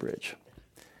car bridge.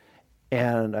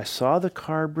 And I saw the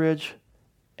car bridge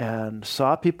and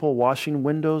saw people washing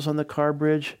windows on the car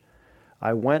bridge.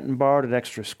 I went and borrowed an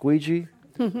extra squeegee.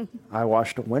 I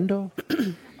washed a window.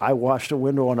 I washed a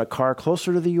window on a car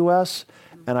closer to the U.S.,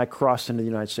 and I crossed into the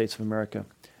United States of America.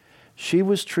 She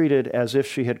was treated as if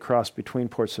she had crossed between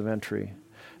ports of entry.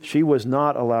 She was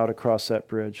not allowed to cross that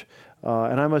bridge.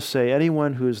 And I must say,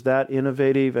 anyone who's that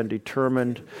innovative and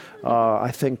determined,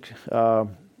 I think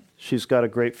she's got a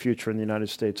great future in the United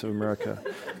States of America.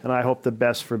 And I hope the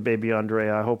best for baby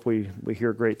Andrea. I hope we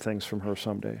hear great things from her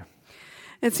someday.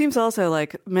 It seems also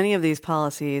like many of these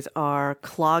policies are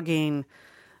clogging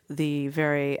the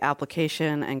very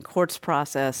application and courts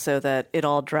process so that it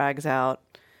all drags out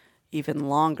even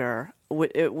longer,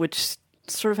 which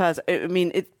sort of has,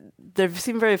 they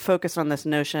seem very focused on this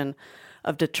notion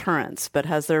of deterrence, but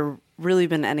has there really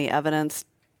been any evidence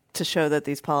to show that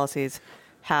these policies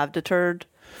have deterred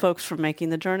folks from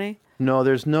making the journey? No,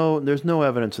 there's no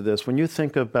evidence of this. When you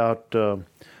think about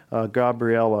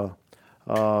Gabriella,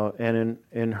 and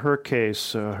in her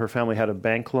case, her family had a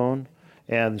bank loan,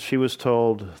 and she was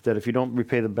told that if you don't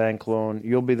repay the bank loan,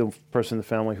 you'll be the person in the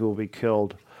family who will be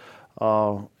killed.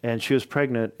 And she was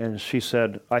pregnant, and she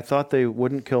said, I thought they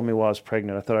wouldn't kill me while I was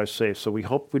pregnant. I thought I was safe. So we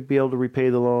hoped we'd be able to repay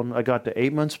the loan. I got to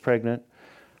 8 months pregnant.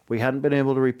 We hadn't been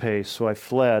able to repay, so I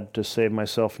fled to save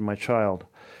myself and my child.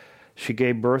 She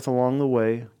gave birth along the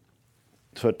way.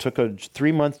 So it took a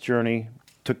 3-month journey,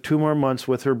 took 2 more months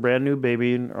with her brand new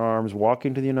baby in her arms,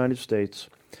 walking to the United States.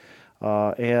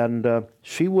 And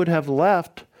she would have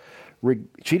left.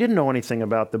 She didn't know anything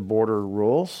about the border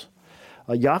rules.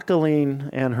 Jacqueline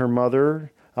and her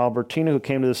mother, Albertina, who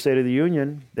came to the State of the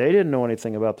Union, they didn't know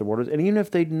anything about the borders. And even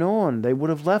if they'd known, they would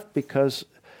have left because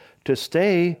to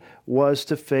stay was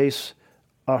to face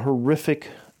a horrific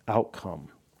outcome.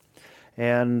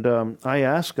 And I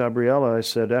asked Gabriella, I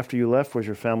said, after you left, was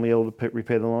your family able to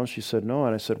repay the loan? She said, no.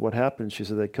 And I said, what happened? She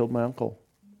said, they killed my uncle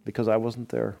because I wasn't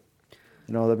there.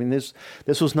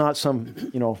 This was not some,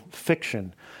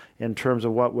 fiction in terms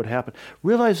of what would happen.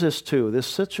 Realize this, too. This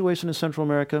situation in Central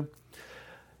America,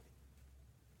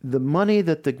 the money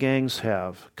that the gangs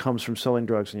have comes from selling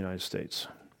drugs in the United States.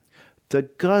 The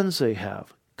guns they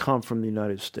have come from the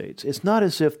United States. It's not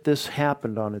as if this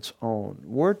happened on its own.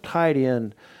 We're tied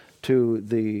in to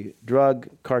the drug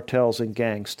cartels and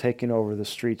gangs taking over the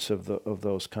streets of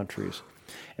those countries.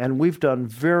 And we've done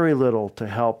very little to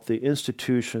help the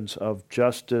institutions of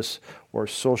justice or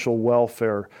social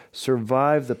welfare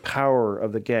survive the power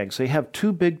of the gangs. They have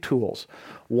 2 big tools.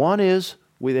 One is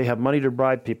they have money to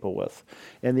bribe people with.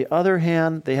 And the other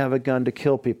hand, they have a gun to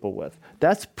kill people with.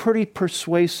 That's pretty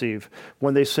persuasive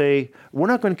when they say, we're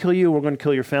not going to kill you, we're going to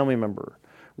kill your family member.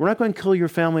 We're not going to kill your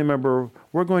family member,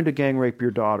 we're going to gang rape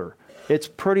your daughter. It's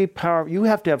pretty powerful. You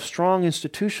have to have strong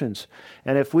institutions.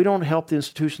 And if we don't help the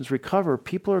institutions recover,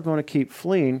 people are going to keep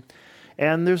fleeing.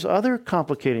 And there's other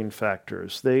complicating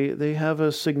factors. They have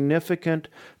a significant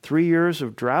 3 years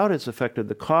of drought. It's affected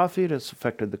the coffee. It's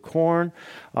affected the corn.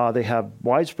 They have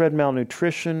widespread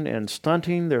malnutrition and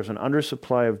stunting. There's an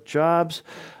undersupply of jobs.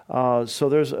 So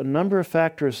there's a number of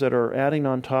factors that are adding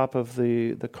on top of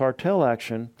the cartel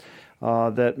action.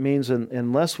 That means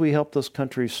unless we help those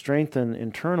countries strengthen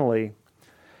internally,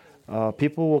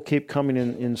 people will keep coming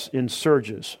in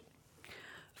surges.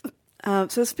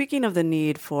 So speaking of the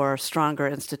need for stronger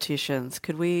institutions,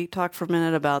 could we talk for a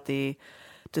minute about the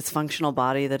dysfunctional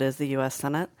body that is the U.S.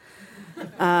 Senate?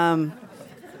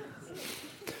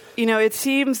 It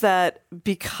seems that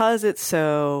because it's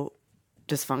so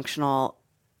dysfunctional,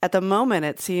 at the moment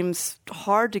it seems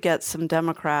hard to get some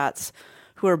Democrats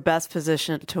who are best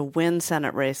positioned to win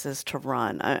Senate races to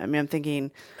run. I'm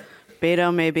thinking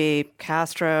Beto, maybe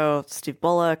Castro, Steve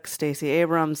Bullock, Stacey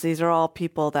Abrams. These are all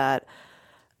people that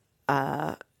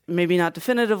maybe not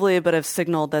definitively, but have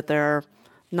signaled that they're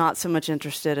not so much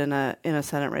interested in a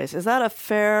Senate race. Is that a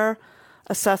fair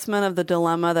assessment of the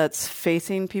dilemma that's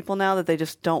facing people now, that they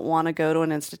just don't want to go to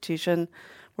an institution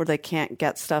where they can't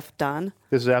get stuff done?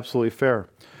 This is absolutely fair.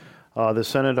 The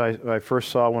Senate I first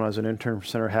saw when I was an intern for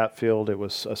Senator Hatfield, it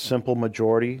was a simple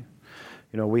majority.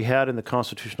 We had in the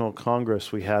Constitutional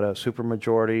Congress, we had a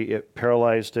supermajority. It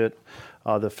paralyzed it.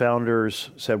 The founders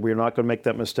said, we're not going to make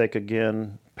that mistake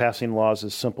again. Passing laws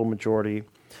is simple majority.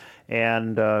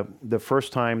 And the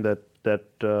first time that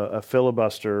a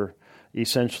filibuster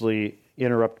essentially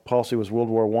interrupted policy was World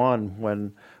War I,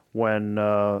 when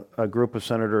a group of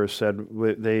senators said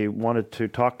they wanted to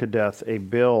talk to death a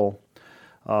bill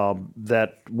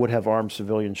that would have armed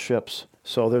civilian ships.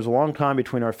 So there's a long time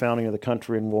between our founding of the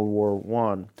country and World War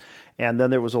I. And then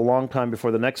there was a long time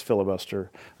before the next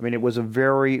filibuster. I mean, it was a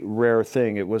very rare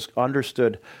thing. It was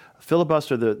understood.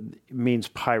 Filibuster means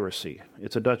piracy.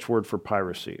 It's a Dutch word for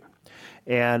piracy.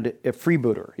 And a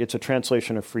freebooter. It's a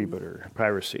translation of freebooter,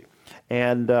 piracy.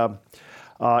 And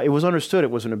it was understood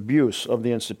it was an abuse of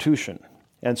the institution.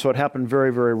 And so it happened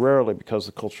very, very rarely because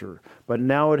of the culture. But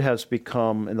now it has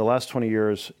become, in the last 20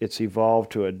 years, it's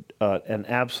evolved to an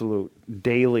absolute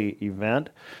daily event.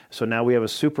 So now we have a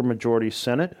supermajority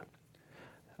Senate,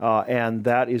 and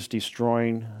that is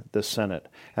destroying the Senate.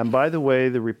 And by the way,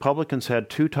 the Republicans had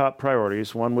two top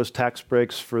priorities. One was tax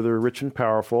breaks for the rich and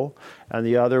powerful, and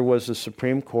the other was the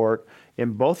Supreme Court.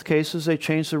 In both cases, they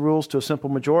changed the rules to a simple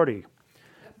majority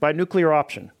by nuclear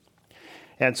option.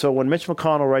 And so when Mitch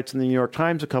McConnell writes in the New York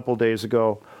Times a couple of days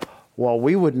ago, well,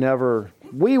 we would never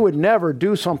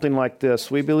do something like this.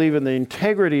 We believe in the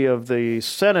integrity of the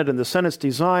Senate, and the Senate's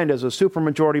designed as a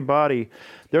supermajority body.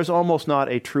 There's almost not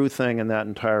a true thing in that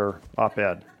entire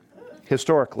op-ed,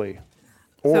 historically,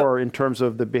 or in terms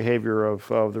of the behavior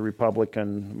of the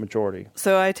Republican majority.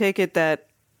 So I take it that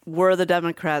were the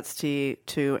Democrats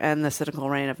to end the cynical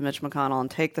reign of Mitch McConnell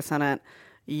and take the Senate,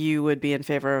 you would be in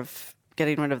favor of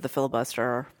getting rid of the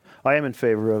filibuster? I am in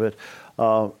favor of it.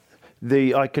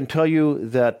 I can tell you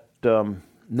that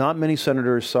not many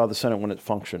senators saw the Senate when it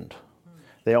functioned.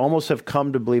 They almost have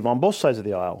come to believe on both sides of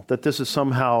the aisle that this is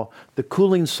somehow the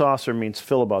cooling saucer means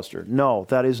filibuster. No,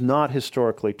 that is not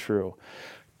historically true.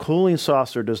 Cooling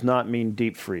saucer does not mean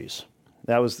deep freeze.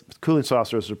 Cooling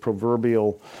saucer is a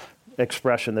proverbial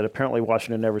expression that apparently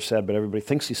Washington never said, but everybody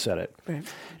thinks he said it. Right.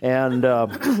 And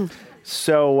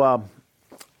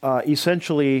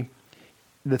essentially,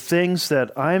 the things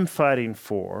that I'm fighting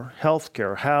for,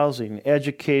 healthcare, housing,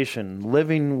 education,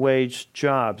 living wage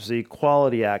jobs, the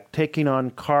Equality Act, taking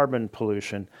on carbon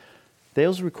pollution,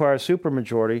 those require a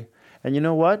supermajority. And you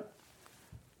know what?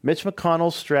 Mitch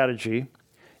McConnell's strategy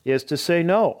is to say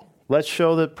no. Let's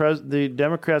show that the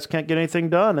Democrats can't get anything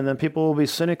done, and then people will be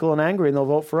cynical and angry, and they'll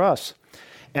vote for us.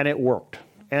 And it worked.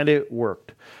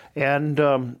 And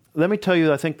let me tell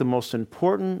you, I think the most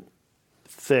important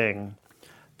thing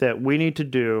that we need to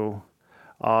do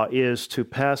is to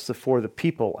pass the For the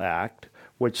People Act,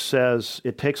 which says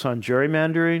it takes on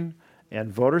gerrymandering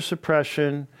and voter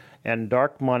suppression and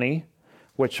dark money,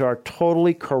 which are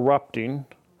totally corrupting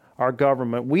our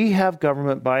government. We have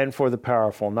government by and for the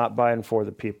powerful, not by and for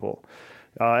the people.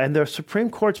 And the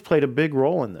Supreme Court's played a big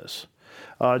role in this.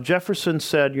 Jefferson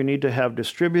said you need to have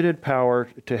distributed power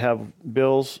to have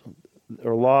bills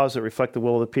or laws that reflect the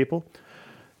will of the people.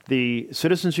 The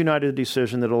Citizens United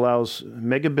decision that allows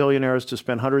mega billionaires to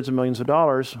spend hundreds of millions of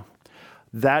dollars,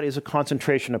 that is a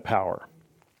concentration of power.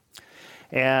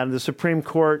 And the Supreme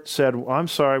Court said, well, I'm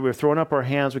sorry, we're throwing up our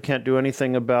hands. We can't do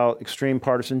anything about extreme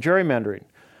partisan gerrymandering.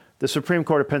 The Supreme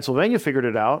Court of Pennsylvania figured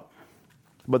it out,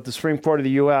 but the Supreme Court of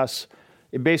the U.S.,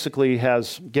 it basically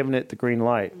has given it the green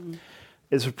light. Mm-hmm.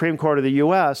 The Supreme Court of the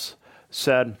U.S.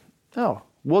 said, oh,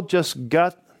 we'll just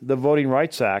gut the Voting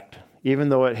Rights Act, even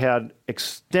though it had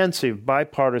extensive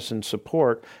bipartisan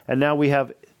support, and now we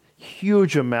have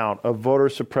huge amount of voter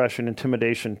suppression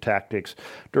intimidation tactics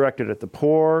directed at the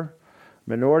poor,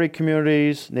 minority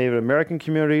communities, Native American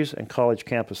communities, and college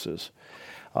campuses.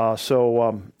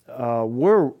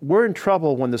 We're in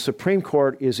trouble when the Supreme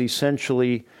Court is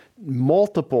essentially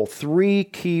three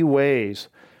key ways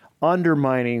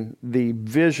undermining the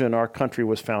vision our country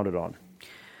was founded on.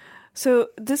 So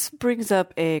this brings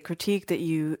up a critique that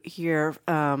you hear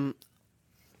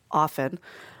often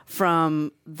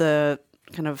from the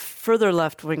kind of further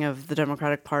left wing of the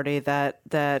Democratic Party that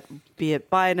be it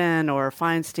Biden or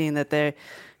Feinstein, that they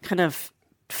kind of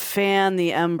fan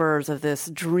the embers of this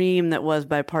dream that was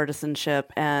bipartisanship,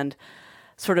 and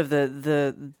sort of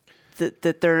that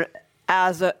they're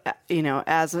as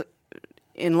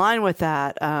in line with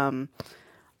that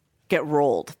get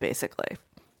rolled, basically.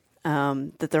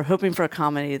 That they're hoping for a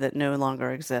comedy that no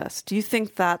longer exists. Do you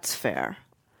think that's fair?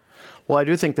 Well, I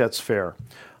do think that's fair.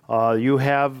 You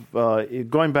have,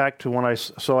 going back to when I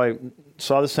saw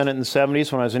the Senate in the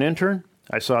 70s when I was an intern,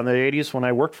 I saw it in the 80s when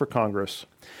I worked for Congress.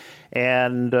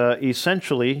 And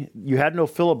essentially, you had no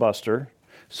filibuster,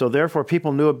 so therefore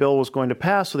people knew a bill was going to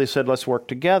pass, so they said, let's work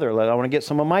together. I want to get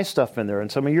some of my stuff in there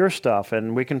and some of your stuff,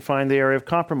 and we can find the area of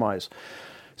compromise.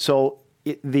 So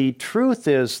the truth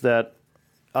is that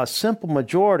a simple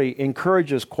majority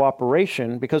encourages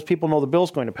cooperation because people know the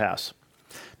bill's going to pass.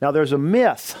 Now, there's a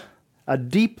myth, a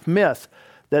deep myth,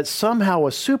 that somehow a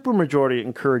supermajority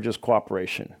encourages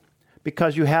cooperation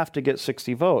because you have to get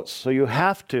 60 votes, so you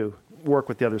have to work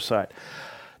with the other side.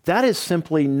 That is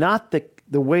simply not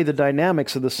the way the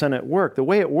dynamics of the Senate work. The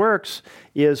way it works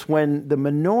is when the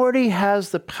minority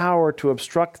has the power to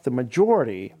obstruct the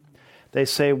majority, they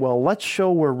say, well, let's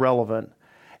show we're relevant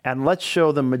and let's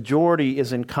show the majority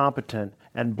is incompetent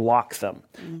and block them.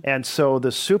 And so the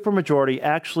supermajority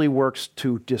actually works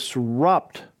to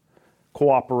disrupt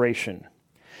cooperation.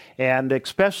 And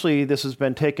especially this has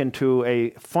been taken to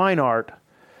a fine art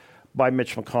by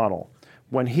Mitch McConnell.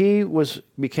 When he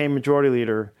became majority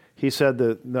leader, he said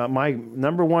that my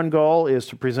number one goal is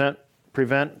to prevent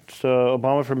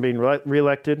Obama from being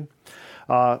reelected.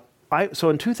 So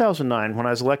in 2009, when I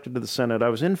was elected to the Senate, I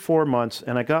was in 4 months,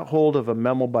 and I got hold of a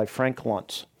memo by Frank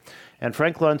Luntz. And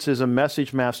Frank Luntz is a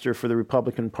message master for the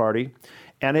Republican Party.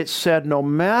 And it said, no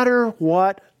matter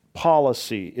what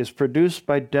policy is produced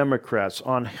by Democrats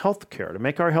on health care to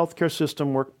make our health care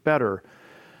system work better,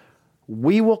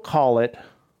 we will call it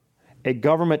a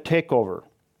government takeover.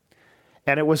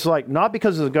 And it was like, not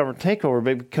because of the government takeover,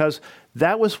 but because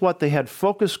that was what they had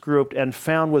focus grouped and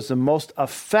found was the most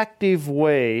effective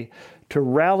way to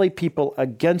rally people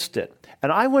against it.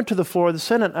 And I went to the floor of the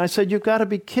Senate and I said, you've got to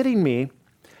be kidding me.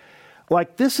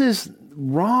 Like, this is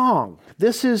wrong.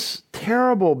 This is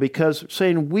terrible, because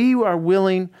saying we are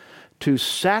willing to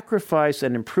sacrifice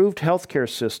an improved healthcare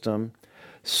system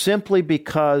simply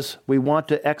because we want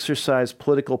to exercise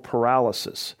political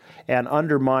paralysis and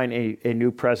undermine a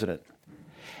new president.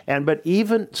 But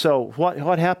even so,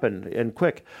 what happened? And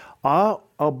quick,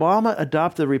 Obama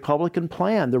adopted the Republican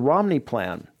plan, the Romney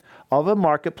plan, of a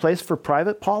marketplace for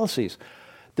private policies.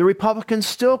 The Republicans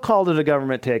still called it a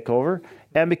government takeover,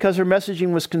 and because their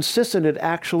messaging was consistent, it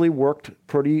actually worked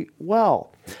pretty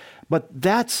well. But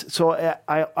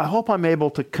I hope I'm able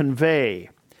to convey,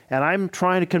 and I'm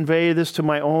trying to convey this to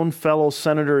my own fellow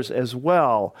senators as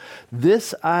well,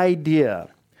 this idea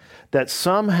that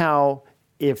somehow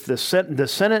if the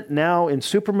Senate now in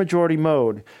supermajority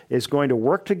mode is going to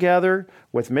work together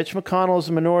with Mitch McConnell as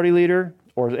the minority leader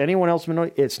or anyone else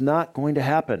minority, it's not going to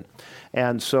happen.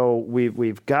 And so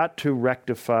we've got to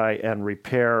rectify and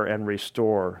repair and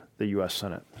restore the U.S.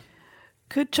 Senate.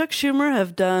 Could Chuck Schumer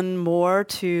have done more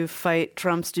to fight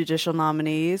Trump's judicial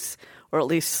nominees, or at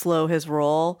least slow his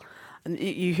roll? And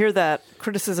you hear that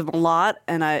criticism a lot,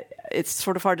 and it's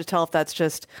sort of hard to tell if that's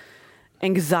just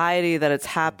anxiety that it's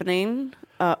happening,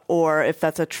 or if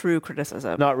that's a true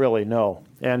criticism. Not really, no.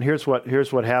 And here's what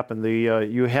happened.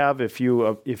 You have, if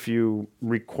you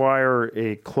require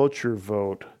a cloture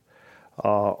vote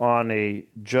on a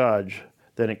judge,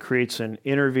 then it creates an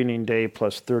intervening day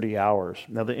plus 30 hours.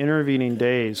 Now, the intervening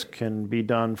days can be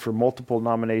done for multiple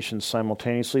nominations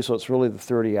simultaneously, so it's really the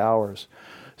 30 hours.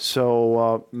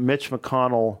 So Mitch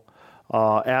McConnell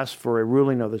asked for a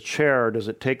ruling of the chair, does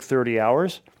it take 30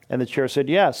 hours? And the chair said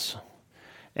yes.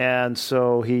 And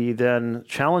so he then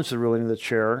challenged the ruling of the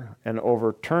chair and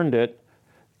overturned it.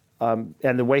 And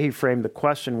the way he framed the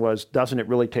question was, doesn't it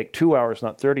really take 2 hours,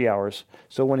 not 30 hours?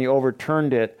 So when he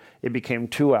overturned it, it became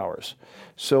 2 hours.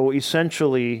 So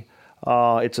essentially,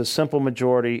 it's a simple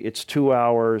majority, it's 2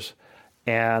 hours,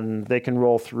 and they can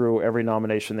roll through every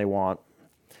nomination they want.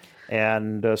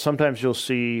 And sometimes you'll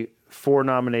see 4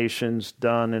 nominations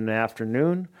done in the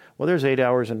afternoon. Well, there's 8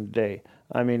 hours in a day.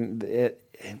 I mean, the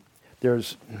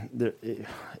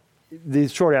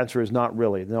short answer is not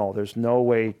really. No, there's no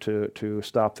way to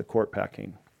stop the court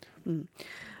packing. Mm.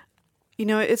 You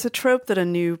know, it's a trope that a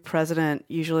new president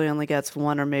usually only gets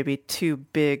 1 or maybe 2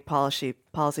 big policy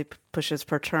pushes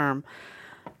per term.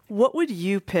 What would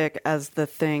you pick as the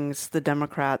things the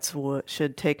Democrats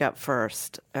should take up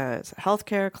first? Is it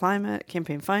healthcare, climate,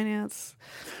 campaign finance?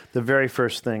 The very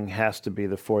first thing has to be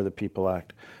the For the People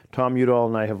Act. Tom Udall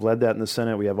and I have led that in the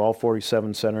Senate. We have all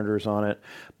 47 senators on it.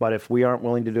 But if we aren't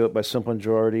willing to do it by simple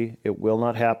majority, it will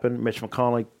not happen. Mitch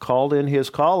McConnell called in his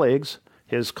colleagues,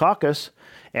 his caucus,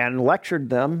 and lectured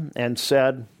them and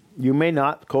said, you may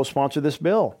not co-sponsor this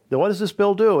bill. Now, what does this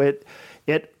bill do? It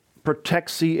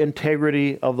protects the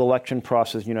integrity of the election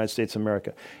process in the United States of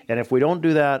America. And if we don't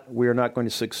do that, we are not going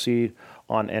to succeed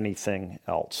on anything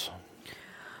else.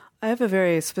 I have a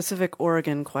very specific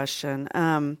Oregon question.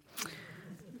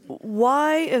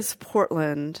 Why has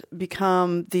Portland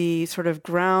become the sort of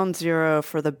ground zero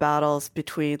for the battles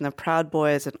between the Proud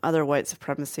Boys and other white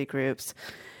supremacy groups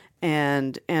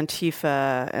and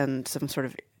Antifa and some sort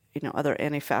of, other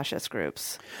anti-fascist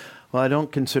groups? Well, I don't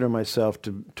consider myself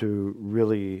to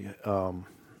really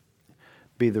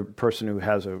be the person who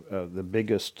has the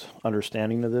biggest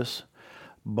understanding of this.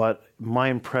 But my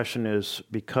impression is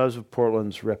because of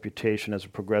Portland's reputation as a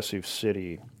progressive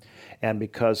city And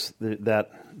because that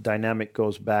dynamic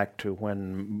goes back to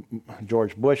when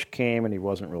George Bush came and he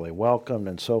wasn't really welcomed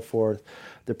and so forth,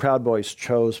 the Proud Boys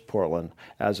chose Portland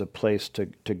as a place to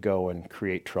go and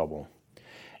create trouble.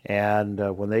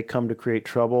 And when they come to create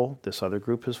trouble, this other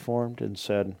group has formed and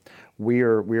said, we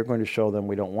are going to show them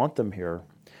we don't want them here.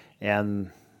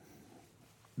 And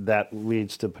that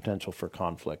leads to potential for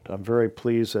conflict. I'm very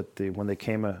pleased that when they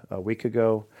came a week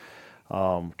ago,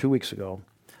 2 weeks ago,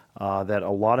 that a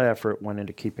lot of effort went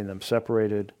into keeping them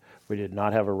separated. We did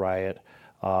not have a riot,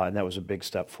 and that was a big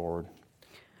step forward.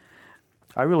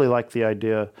 I really like the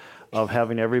idea of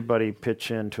having everybody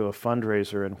pitch into a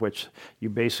fundraiser in which you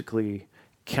basically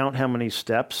count how many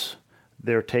steps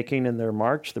they're taking in their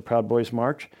march, the Proud Boys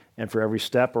March, and for every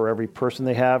step or every person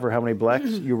they have or how many blacks,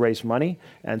 you raise money.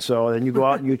 And so then you go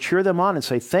out and you cheer them on and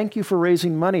say, thank you for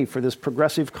raising money for this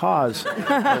progressive cause.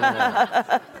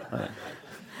 I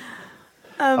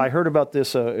heard about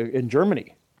this in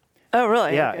Germany. Oh,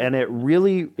 really? Yeah, Okay. and it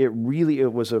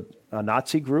was a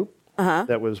Nazi group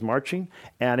that was marching,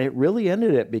 and it really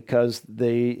ended it because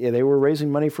they were raising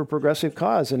money for progressive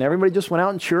cause, and everybody just went out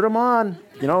and cheered them on.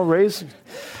 Raise.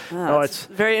 It's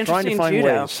very interesting trying to find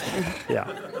judo. ways. Yeah.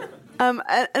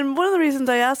 And one of the reasons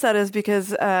I asked that is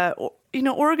because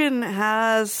Oregon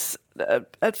has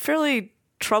a fairly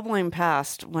troubling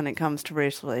past when it comes to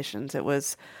race relations. It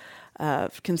was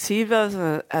conceived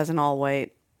as an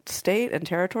all-white state and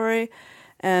territory,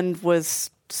 and was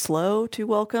slow to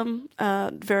welcome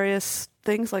various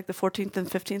things like the 14th and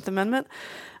 15th Amendment.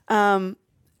 And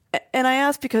I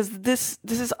ask because this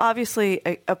is obviously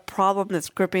a problem that's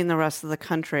gripping the rest of the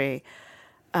country.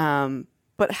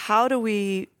 But how do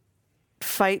we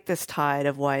fight this tide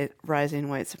of rising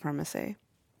white supremacy?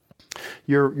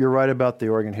 You're right about the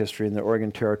Oregon history and the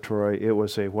Oregon Territory. It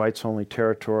was a whites-only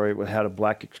territory. It had a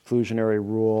black exclusionary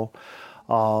rule.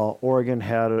 Oregon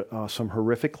had some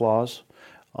horrific laws.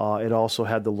 It also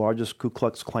had the largest Ku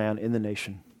Klux Klan in the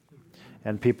nation,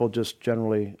 and people just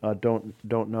generally don't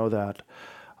know that.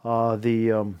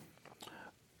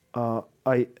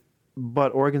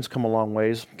 But Oregon's come a long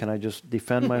ways. Can I just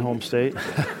defend my home state?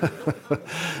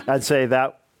 I'd say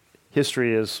that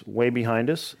history is way behind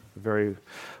us. A very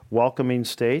welcoming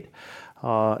state,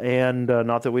 and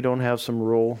not that we don't have some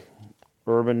rural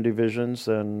urban divisions,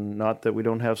 and not that we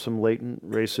don't have some latent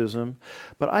racism.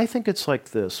 But I think it's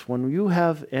like this. When you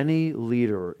have any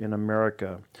leader in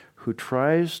America who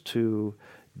tries to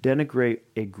denigrate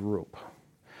a group,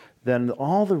 then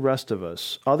all the rest of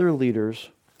us, other leaders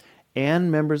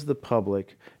and members of the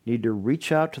public, need to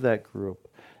reach out to that group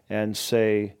and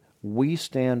say, we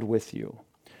stand with you.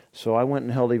 So I went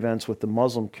and held events with the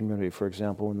Muslim community, for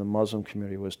example, when the Muslim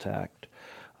community was attacked.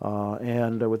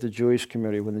 And with the Jewish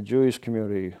community, when the Jewish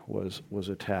community was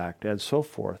attacked, and so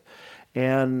forth.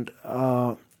 And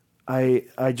I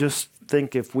just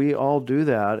think if we all do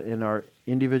that in our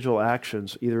individual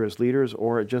actions, either as leaders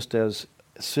or just as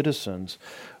citizens,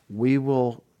 we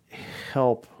will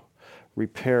help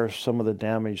repair some of the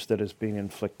damage that is being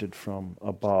inflicted from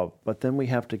above. But then we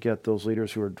have to get those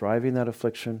leaders who are driving that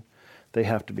affliction, they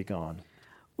have to be gone.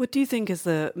 What do you think is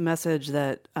the message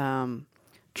that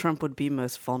Trump would be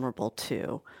most vulnerable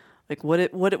to? Like,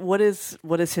 what is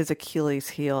his Achilles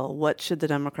heel? What should the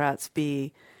Democrats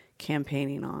be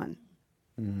campaigning on?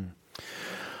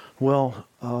 Well,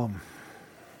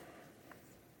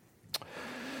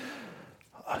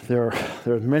 there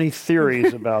are many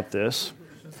theories about this.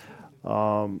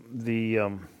 At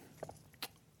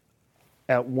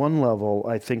one level,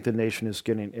 I think the nation is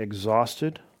getting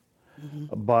exhausted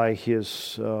by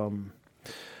his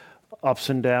ups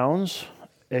and downs,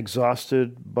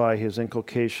 exhausted by his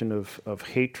inculcation of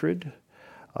hatred,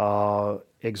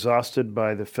 exhausted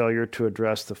by the failure to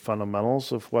address the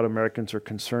fundamentals of what Americans are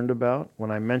concerned about.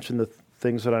 When I mention the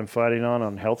things that I'm fighting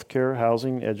on healthcare,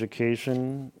 housing,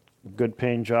 education,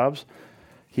 good-paying jobs,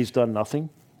 he's done nothing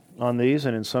on these,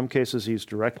 and in some cases he's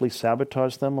directly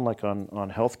sabotaged them, like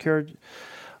on healthcare.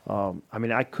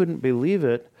 I couldn't believe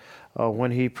it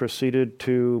when he proceeded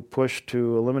to push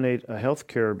to eliminate a health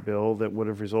care bill that would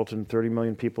have resulted in 30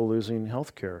 million people losing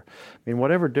health care.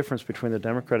 Whatever difference between the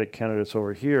Democratic candidates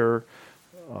over here,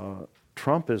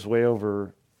 Trump is way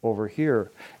over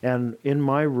here. And in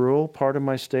my rural part of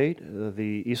my state,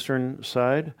 the eastern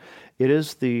side, it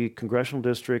is the congressional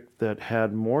district that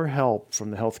had more help from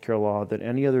the health care law than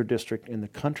any other district in the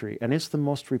country. And it's the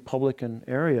most Republican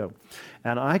area.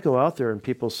 And I go out there and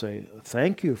people say,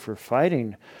 thank you for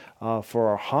fighting for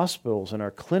our hospitals and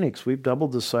our clinics. We've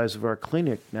doubled the size of our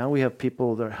clinic. Now we have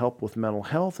people that help with mental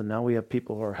health, and now we have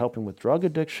people who are helping with drug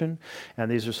addiction, and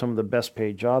these are some of the best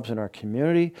paid jobs in our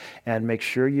community, and make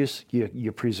sure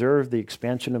you preserve the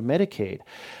expansion of Medicaid.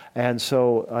 And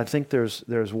so I think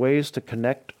there's ways to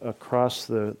connect across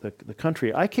the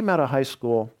country. I came out of high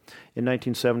school in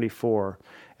 1974,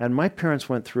 and my parents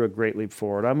went through a great leap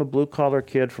forward. I'm a blue-collar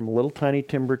kid from a little tiny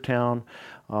timber town.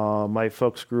 My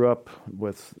folks grew up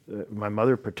with my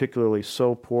mother particularly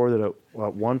so poor that at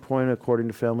one point, according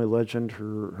to family legend,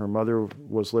 her mother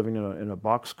was living in a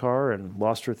boxcar and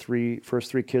lost her first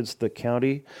three kids to the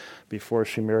county before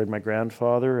she married my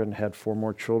grandfather and had 4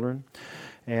 more children.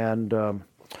 And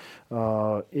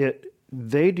what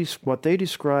they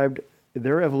described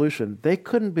their evolution, they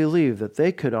couldn't believe that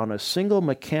they could, on a single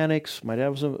mechanics, my dad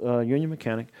was a union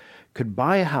mechanic, could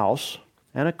buy a house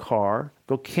and a car,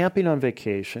 go camping on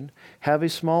vacation, have a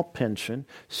small pension,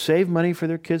 save money for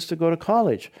their kids to go to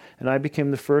college. And I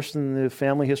became the first in the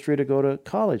family history to go to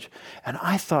college. And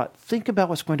I thought, think about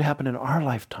what's going to happen in our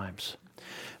lifetimes. I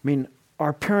mean,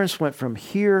 our parents went from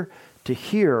here to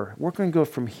here. We're going to go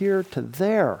from here to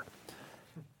there.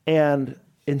 And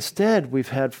instead, we've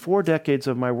had 4 decades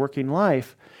of my working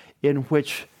life in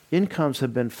which incomes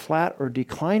have been flat or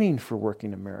declining for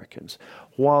working Americans,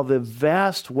 while the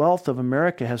vast wealth of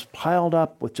America has piled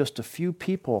up with just a few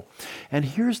people. And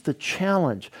here's the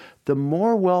challenge. The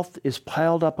more wealth is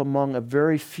piled up among a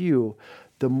very few,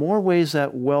 the more ways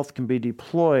that wealth can be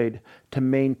deployed to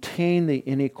maintain the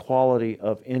inequality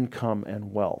of income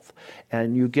and wealth.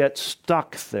 And you get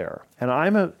stuck there. And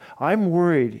I'm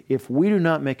worried if we do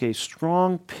not make a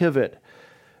strong pivot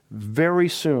very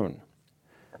soon,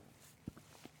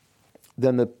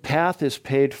 then the path is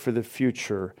paved for the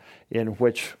future in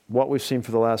which what we've seen for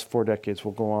the last 4 decades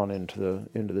will go on into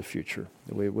the future.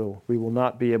 We will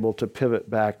not be able to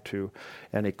pivot back to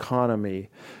an economy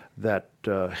that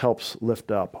helps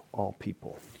lift up all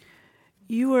people.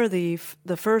 You were the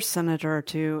first senator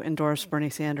to endorse Bernie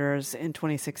Sanders in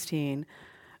 2016.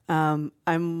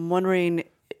 I'm wondering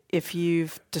if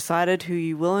you've decided who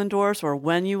you will endorse or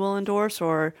when you will endorse,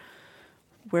 or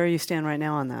where you stand right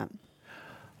now on that.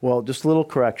 Well, just a little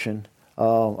correction. I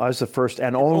was the first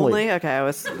and only. Only? Okay, I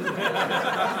was...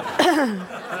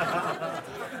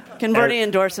 Can Bernie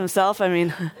endorse himself? I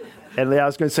mean... And I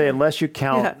was going to say, unless you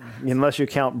count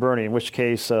Bernie, in which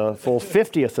case full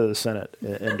 50th of the Senate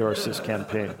endorsed this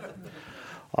campaign.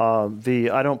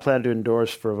 I don't plan to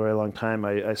endorse for a very long time.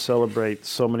 I celebrate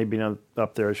so many being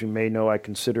up there. As you may know, I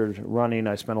considered running.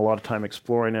 I spent a lot of time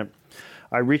exploring it.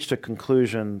 I reached a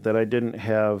conclusion that I didn't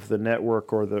have the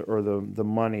network or the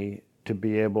money to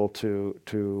be able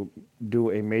to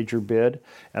do a major bid,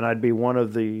 and I'd be one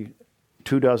of the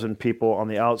 24 people on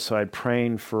the outside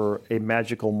praying for a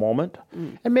magical moment.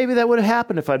 And maybe that would have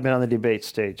happened if I'd been on the debate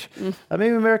stage. Maybe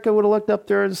America would have looked up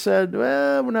there and said,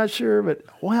 well, we're not sure, but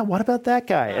well, what about that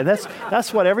guy? And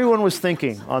that's what everyone was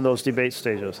thinking on those debate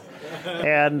stages.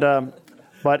 And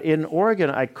but in Oregon,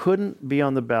 I couldn't be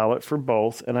on the ballot for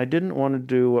both, and I didn't want to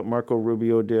do what Marco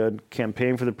Rubio did,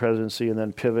 campaign for the presidency and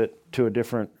then pivot to a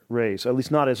different race, at least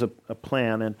not as a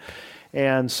plan.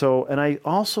 And I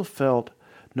also felt,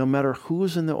 no matter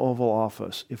who's in the Oval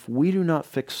Office, if we do not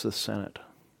fix the Senate,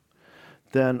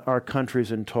 then our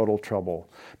country's in total trouble.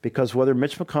 Because whether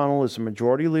Mitch McConnell is the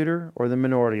majority leader or the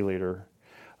minority leader,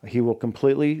 he will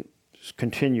completely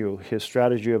continue his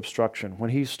strategy of obstruction.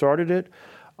 When he started it,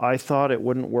 I thought it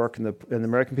wouldn't work and the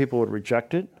American people would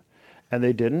reject it, and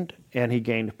they didn't, and he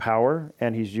gained power,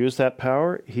 and he's used that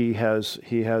power. He has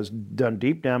done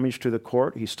deep damage to the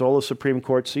court. He stole a Supreme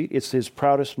Court seat. It's his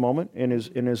proudest moment in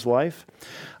his life.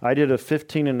 I did a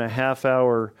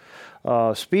 15-and-a-half-hour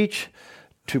speech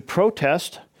to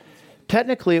protest.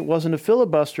 Technically, it wasn't a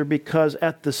filibuster because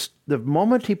at the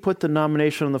moment he put the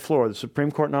nomination on the floor, the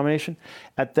Supreme Court nomination,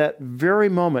 at that very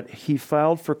moment he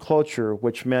filed for cloture,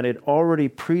 which meant it already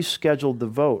pre-scheduled the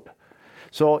vote.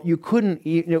 So you couldn't,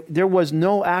 there was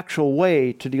no actual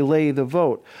way to delay the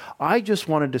vote. I just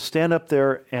wanted to stand up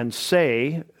there and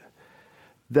say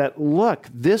that, look,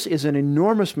 this is an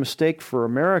enormous mistake for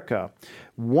America.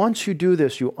 Once you do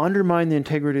this, you undermine the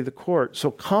integrity of the court.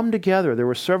 So come together. There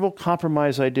were several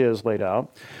compromise ideas laid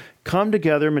out. Come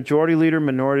together, majority leader,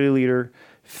 minority leader,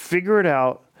 figure it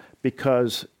out,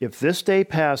 because if this day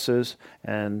passes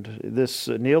and this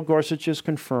Neil Gorsuch is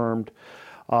confirmed,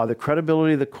 the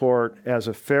credibility of the court as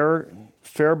a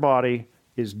fair body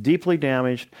is deeply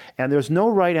damaged, and there's no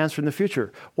right answer in the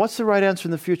future. What's the right answer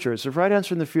in the future? Is the right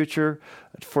answer in the future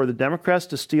for the Democrats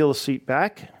to steal a seat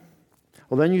back?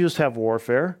 Well, then you just have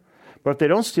warfare. But if they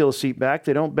don't steal a seat back,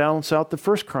 they don't balance out the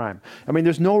first crime. I mean,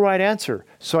 there's no right answer.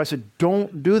 So I said,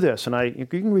 don't do this. And you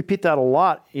can repeat that a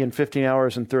lot in 15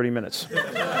 hours and 30 minutes.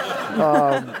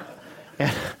 And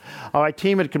my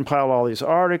team had compiled all these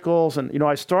articles, and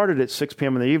I started at 6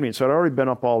 p.m. in the evening, so I'd already been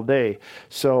up all day.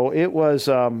 So it was,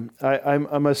 I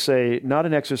must say, not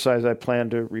an exercise I plan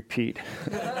to repeat.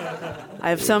 I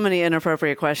have so many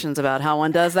inappropriate questions about how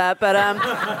one does that, but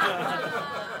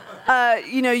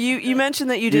you mentioned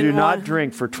that you didn't do not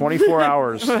drink for 24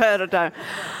 hours at a time.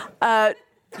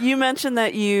 You mentioned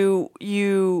that you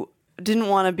didn't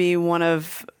want to be one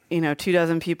of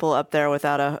 24 people up there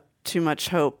without too much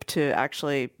hope to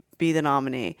actually be the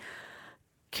nominee.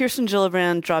 Kirsten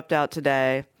Gillibrand dropped out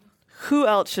today. Who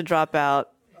else should drop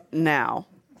out now?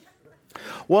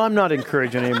 Well, I'm not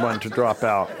encouraging anyone to drop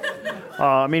out.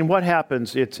 I mean, what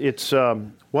happens, it's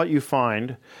what you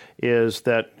find is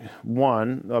that,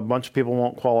 one, a bunch of people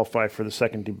won't qualify for the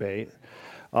second debate.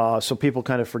 So people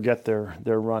kind of forget they're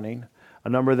running. A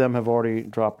number of them have already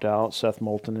dropped out, Seth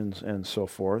Moulton and so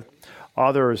forth.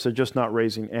 Others, they're just not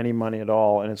raising any money at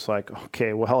all. And it's like,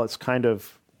 okay, well, it's kind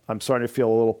of, I'm starting to feel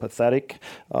a little pathetic,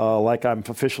 like I'm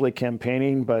officially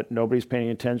campaigning, but nobody's paying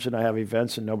attention. I have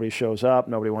events and nobody shows up.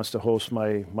 Nobody wants to host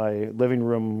my living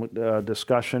room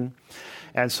discussion.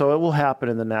 And so it will happen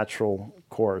in the natural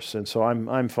course. And so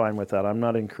I'm fine with that. I'm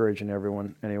not encouraging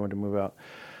anyone to move out.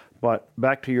 But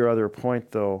back to your other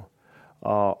point, though,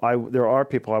 there are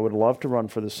people I would love to run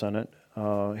for the Senate.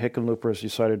 Hickenlooper has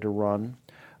decided to run.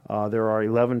 There are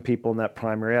 11 people in that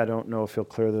primary. I don't know if he'll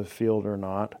clear the field or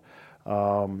not.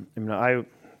 I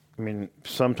mean,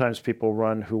 sometimes people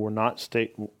run who were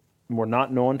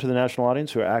not known to the national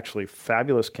audience, who are actually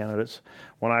fabulous candidates.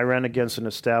 When I ran against an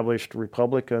established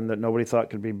Republican that nobody thought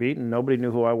could be beaten, nobody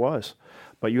knew who I was.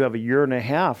 But you have a year and a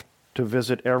half to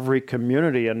visit every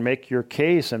community and make your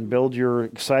case and build your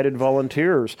excited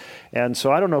volunteers. And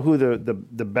so I don't know who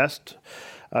the best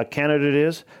candidate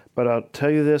is, but I'll tell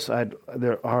you this,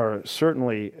 there are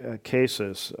certainly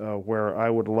cases where I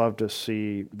would love to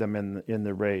see them in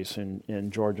the race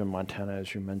in Georgia and Montana,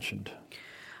 as you mentioned.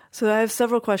 So I have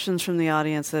several questions from the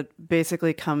audience that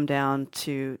basically come down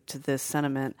to this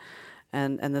sentiment,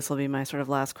 and this will be my sort of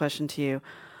last question to you.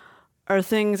 Are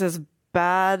things as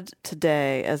bad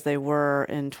today as they were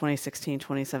in 2016,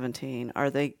 2017? Are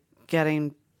they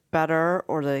getting better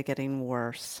or are they getting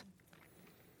worse?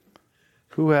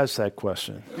 Who has that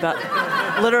question?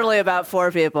 Literally about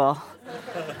 4 people.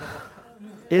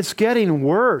 It's getting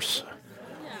worse.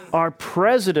 Our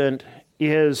president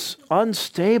is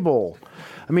unstable.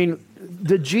 I mean,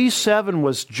 the G7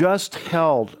 was just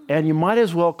held, and you might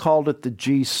as well called it the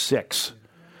G6,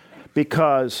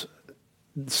 because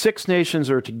 6 nations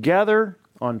are together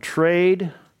on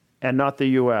trade and not the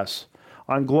U.S.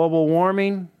 On global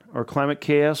warming, or climate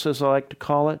chaos as I like to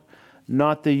call it,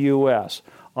 not the U.S.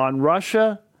 On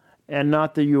Russia and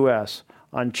not the U.S.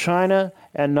 On China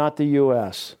and not the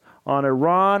U.S. On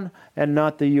Iran and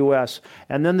not the U.S.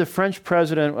 And then the French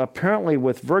president, apparently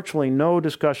with virtually no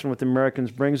discussion with the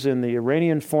Americans, brings in the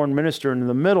Iranian foreign minister in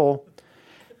the middle,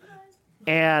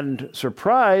 and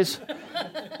surprise,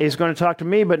 he's going to talk to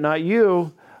me but not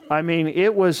you. I mean,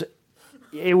 it was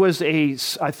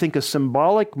I think a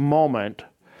symbolic moment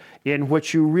in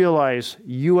which you realize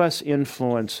U.S.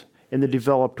 influence in the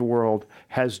developed world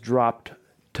has dropped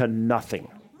to nothing.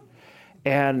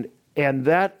 And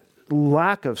that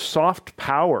lack of soft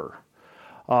power,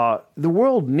 the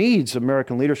world needs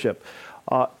American leadership.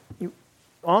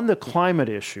 On the climate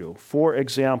issue, for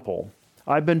example,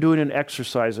 I've been doing an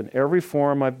exercise in every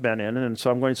forum I've been in, and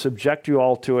so I'm going to subject you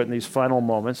all to it in these final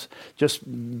moments. Just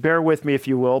bear with me, if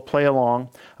you will, play along.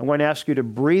 I'm going to ask you to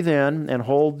breathe in and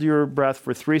hold your breath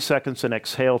for 3 seconds and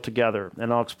exhale together,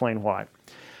 and I'll explain why.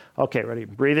 Okay, ready?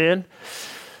 Breathe in.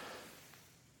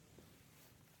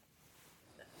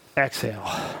 Exhale.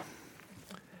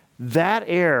 That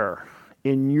air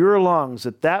in your lungs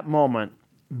at that moment,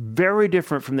 very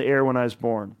different from the air when I was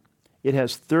born. It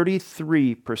has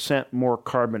 33% more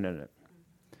carbon in it.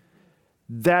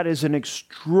 That is an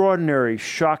extraordinary,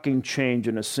 shocking change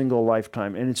in a single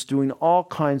lifetime, and it's doing all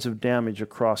kinds of damage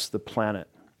across the planet.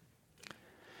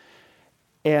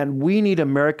 And we need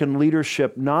American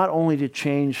leadership not only to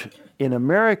change in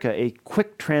America a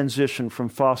quick transition from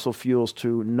fossil fuels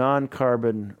to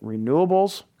non-carbon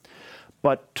renewables,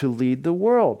 but to lead the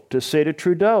world, to say to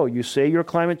Trudeau, you say you're a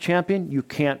climate champion, you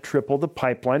can't triple the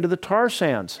pipeline to the tar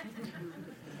sands.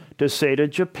 To say to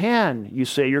Japan, you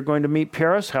say you're going to meet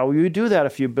Paris, how will you do that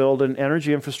if you build an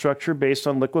energy infrastructure based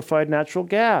on liquefied natural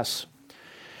gas?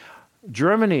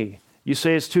 Germany, you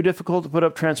say it's too difficult to put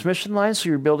up transmission lines, so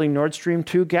you're building Nord Stream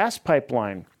 2 gas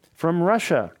pipeline from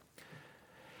Russia.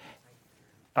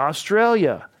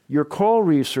 Australia, your coral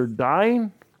reefs are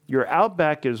dying, your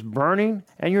outback is burning,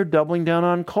 and you're doubling down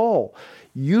on coal.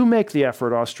 You make the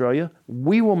effort, Australia.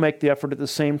 We will make the effort at the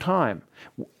same time.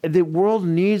 The world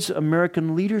needs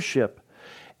American leadership,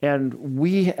 and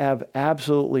we have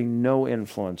absolutely no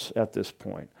influence at this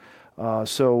point.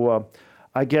 So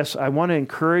I guess I want to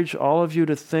encourage all of you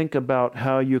to think about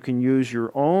how you can use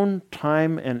your own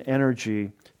time and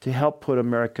energy to help put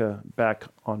America back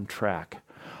on track.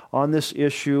 On this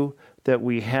issue that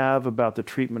we have about the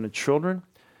treatment of children,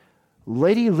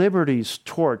 Lady Liberty's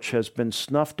torch has been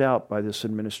snuffed out by this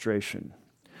administration.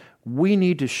 We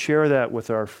need to share that with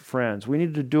our friends. We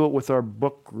need to do it with our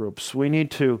book groups. We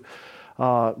need to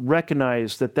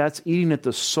recognize that that's eating at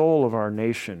the soul of our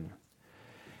nation.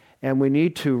 And we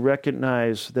need to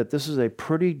recognize that this is a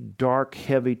pretty dark,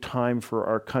 heavy time for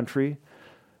our country,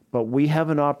 but we have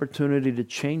an opportunity to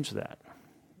change that.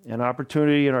 An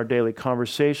opportunity in our daily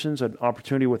conversations, an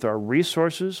opportunity with our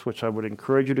resources, which I would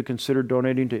encourage you to consider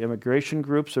donating to immigration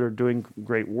groups that are doing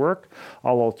great work.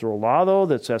 Al Otro Lado,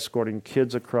 that's escorting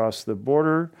kids across the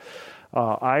border.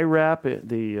 IRAP,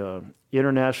 the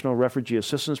International Refugee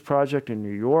Assistance Project in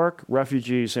New York.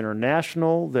 Refugees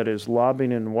International, that is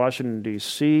lobbying in Washington,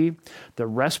 D.C. The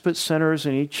respite centers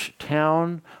in each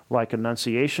town, like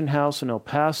Annunciation House in El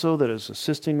Paso, that is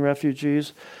assisting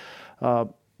refugees.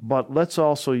 But let's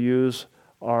also use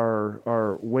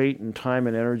our weight and time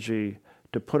and energy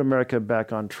to put America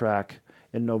back on track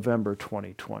in November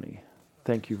 2020.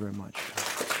 Thank you very much.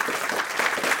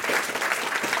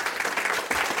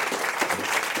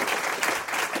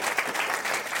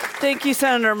 Thank you,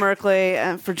 Senator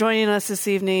Merkley, for joining us this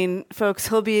evening. Folks,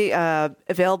 he'll be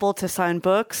available to sign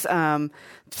books, to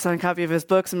sign a copy of his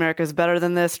books, America is Better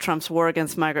Than This, Trump's War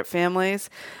Against Migrant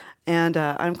Families. And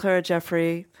I'm Clara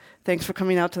Jeffrey. Thanks for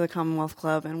coming out to the Commonwealth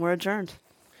Club, and we're adjourned.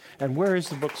 And where is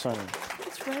the book signing?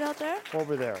 It's right out there.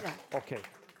 Over there. Yeah. Okay.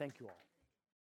 Thank you all.